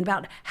ceiling and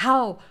about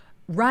how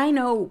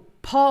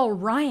Paul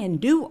Ryan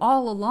knew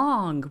all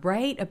along,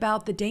 right,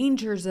 about the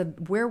dangers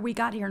of where we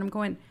got here. And I'm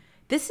going,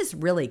 this is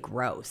really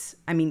gross.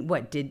 I mean,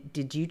 what,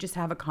 did you just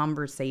have a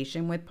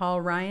conversation with Paul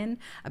Ryan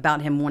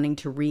about him wanting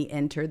to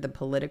re-enter the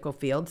political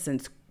field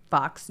since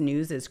Fox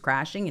News is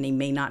crashing and he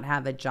may not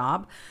have a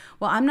job?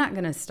 Well, I'm not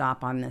going to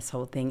stop on this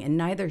whole thing, and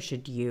neither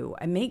should you.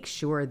 I make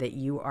sure that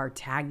you are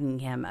tagging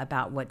him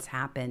about what's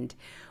happened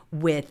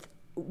with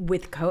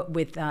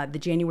the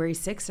January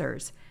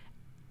 6ers.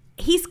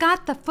 He's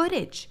got the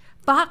footage.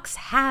 Fox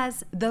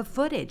has the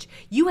footage.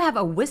 You have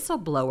a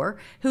whistleblower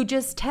who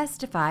just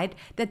testified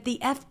that the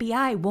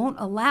FBI won't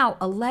allow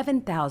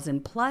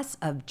 11,000 plus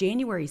of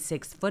January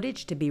 6th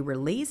footage to be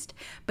released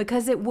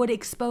because it would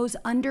expose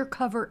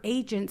undercover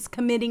agents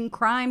committing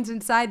crimes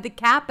inside the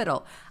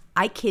Capitol.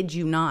 I kid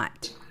you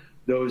not.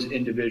 Those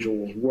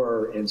individuals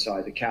were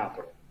inside the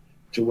Capitol,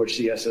 to which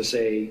the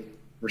SSA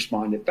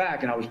responded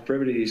back, and I was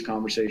privy to these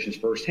conversations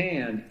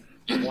firsthand.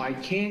 Why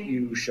can't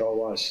you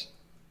show us?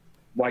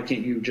 Why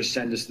can't you just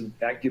send us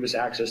give us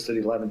access to the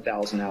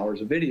 11,000 hours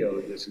of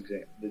video that's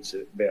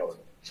available?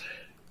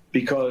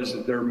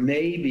 Because there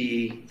may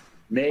be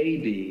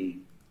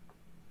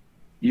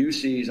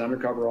UC's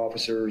undercover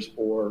officers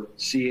or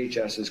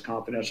CHS's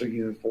confidential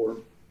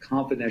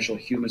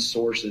human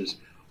sources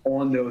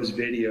on those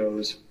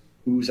videos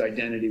whose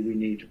identity we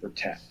need to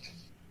protect.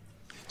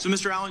 So,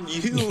 Mr. Allen,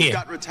 you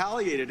got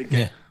retaliated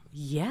again.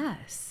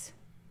 Yes.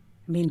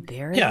 I mean,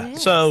 there it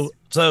is. So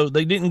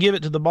they didn't give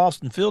it to the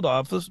Boston field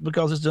office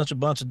because it's just a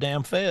bunch of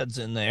damn feds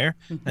in there.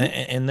 Mm-hmm.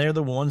 And they're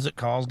the ones that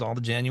caused all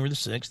the January the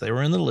 6th. They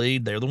were in the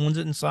lead. They're the ones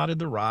that incited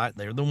the riot.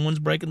 They're the ones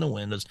breaking the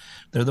windows.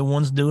 They're the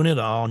ones doing it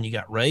all. And you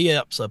got Ray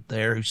Epps up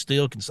there who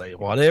still can say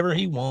whatever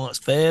he wants.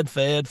 Fed.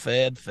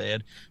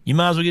 You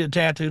might as well get it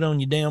tattooed on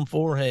your damn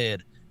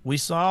forehead. We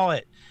saw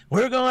it.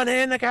 We're going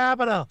in the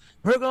Capitol.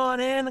 We're going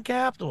in the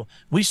Capitol.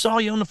 We saw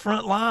you on the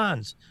front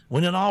lines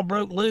when it all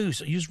broke loose.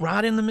 You was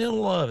right in the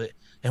middle of it.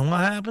 And what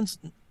happens?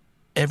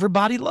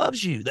 Everybody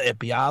loves you. The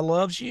FBI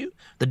loves you.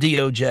 The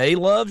DOJ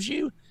loves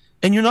you.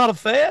 And you're not a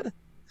Fed?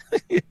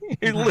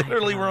 You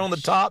literally were on the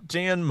top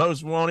 10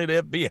 most wanted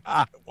FBI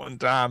at one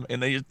time,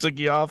 and they just took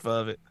you off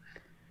of it.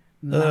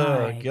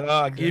 Oh,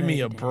 God, give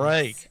me a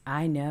break.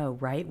 I know,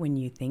 right? When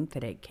you think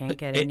that it can't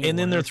get any And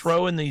then worse. they're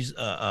throwing these,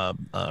 what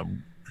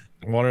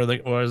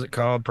is it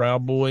called?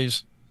 Proud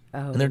Boys.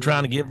 Oh, and they're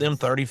trying to give them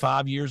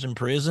 35 years in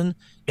prison.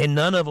 And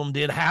none of them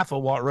did half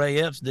of what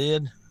Ray Epps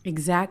did.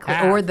 Exactly.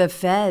 Half. Or the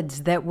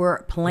feds that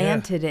were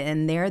planted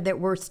in there that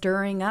were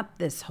stirring up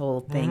this whole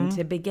thing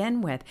to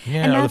begin with.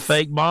 Yeah, and or the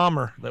fake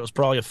bomber that was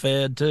probably a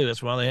Fed too.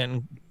 That's why they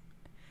hadn't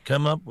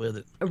come up with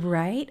it.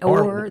 Right.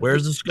 Or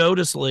where's the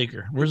SCOTUS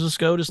leaker? Where's the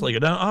SCOTUS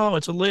leaker? No, oh,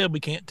 it's a lib. We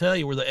can't tell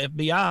you. We're the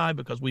FBI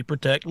because we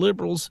protect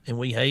liberals and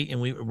we hate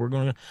and we're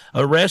going to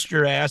arrest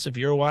your ass if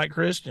you're a white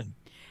Christian.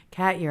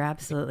 Kat, you're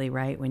absolutely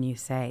right when you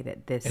say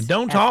that this. And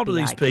don't talk to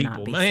these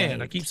people, man.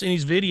 Saved. I keep seeing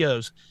these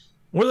videos.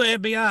 We're the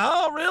FBI.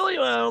 Oh, really?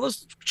 Well,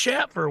 let's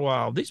chat for a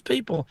while. These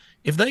people,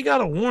 if they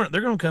got a warrant, they're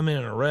going to come in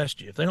and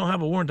arrest you. If they don't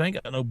have a warrant, they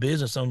ain't got no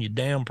business on your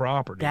damn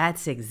property.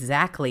 That's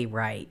exactly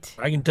right.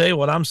 I can tell you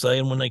what I'm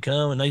saying when they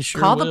come, and they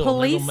sure call will. the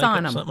police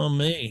on them. Something on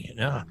me.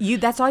 Yeah.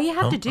 That's all you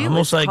have to do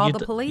is call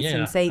the police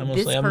and say,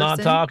 this person. I'm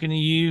not talking to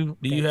you.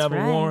 Do you have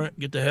a warrant?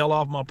 Get the hell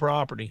off my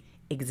property.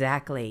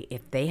 Exactly.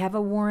 If they have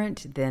a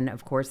warrant, then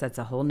of course that's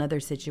a whole nother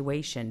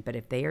situation. But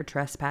if they are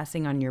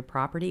trespassing on your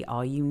property,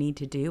 all you need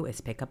to do is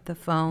pick up the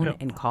phone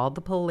and call the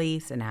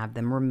police and have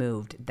them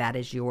removed. That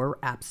is your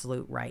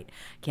absolute right.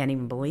 Can't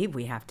even believe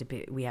we have to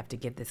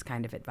give this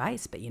kind of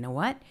advice. But you know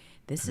what?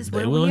 This is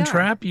where they will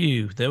entrap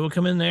you. They will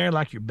come in there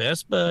like your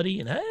best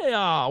buddy and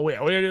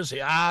we're just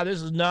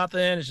this is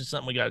nothing. It's just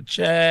something we got to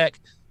check.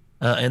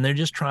 And they're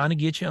just trying to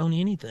get you on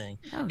anything.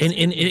 And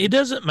it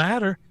doesn't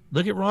matter.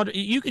 Look at Roger.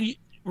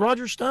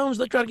 Roger Stone's,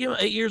 they try to give him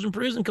 8 years in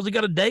prison because he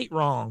got a date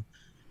wrong.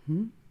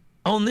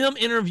 On them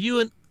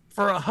interviewing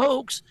for a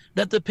hoax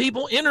that the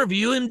people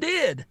interviewing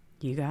did.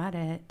 You got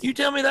it. You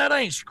tell me that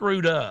ain't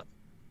screwed up.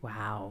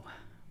 Wow.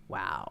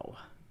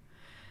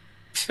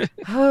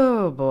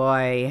 Oh,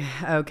 boy.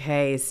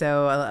 Okay,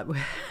 so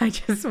I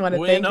just want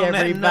to thank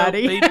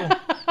everybody. Note,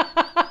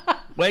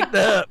 wake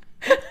up.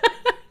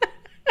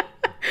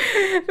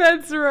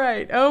 That's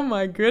right. Oh,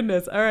 my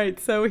goodness. All right.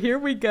 So here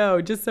we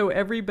go. Just so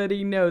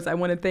everybody knows, I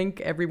want to thank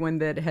everyone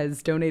that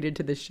has donated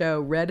to the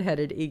show.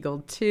 Redheaded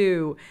Eagle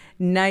 2,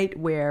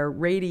 Nightwear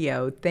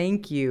Radio,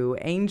 thank you.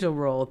 Angel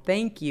Roll,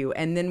 thank you.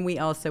 And then we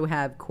also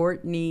have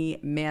Courtney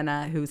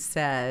Manna who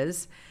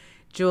says,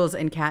 Jules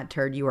and Cat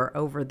Turd, you are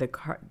over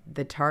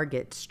the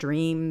target.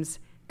 Streams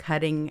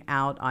cutting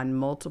out on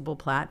multiple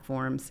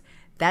platforms.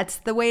 That's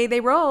the way they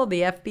roll.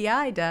 The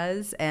FBI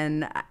does.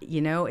 And,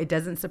 it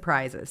doesn't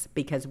surprise us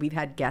because we've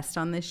had guests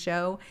on this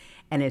show.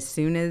 And as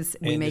soon as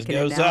we make an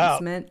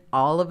announcement,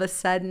 all of a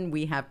sudden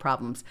we have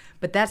problems.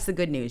 But that's the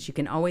good news. You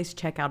can always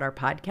check out our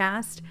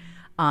podcast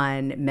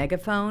on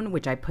Megaphone,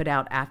 which I put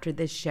out after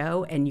this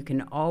show. And you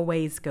can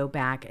always go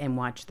back and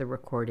watch the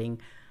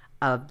recording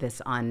of this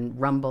on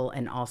Rumble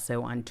and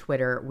also on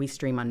Twitter. We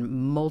stream on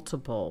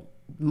multiple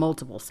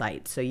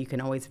sites. So you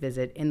can always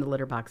visit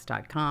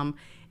inthelitterbox.com.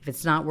 If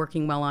it's not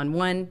working well on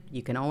one,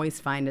 you can always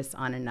find us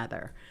on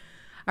another.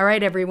 All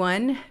right,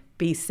 everyone,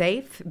 be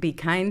safe, be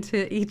kind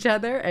to each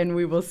other, and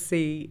we will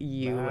see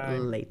you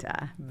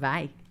later.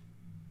 Bye.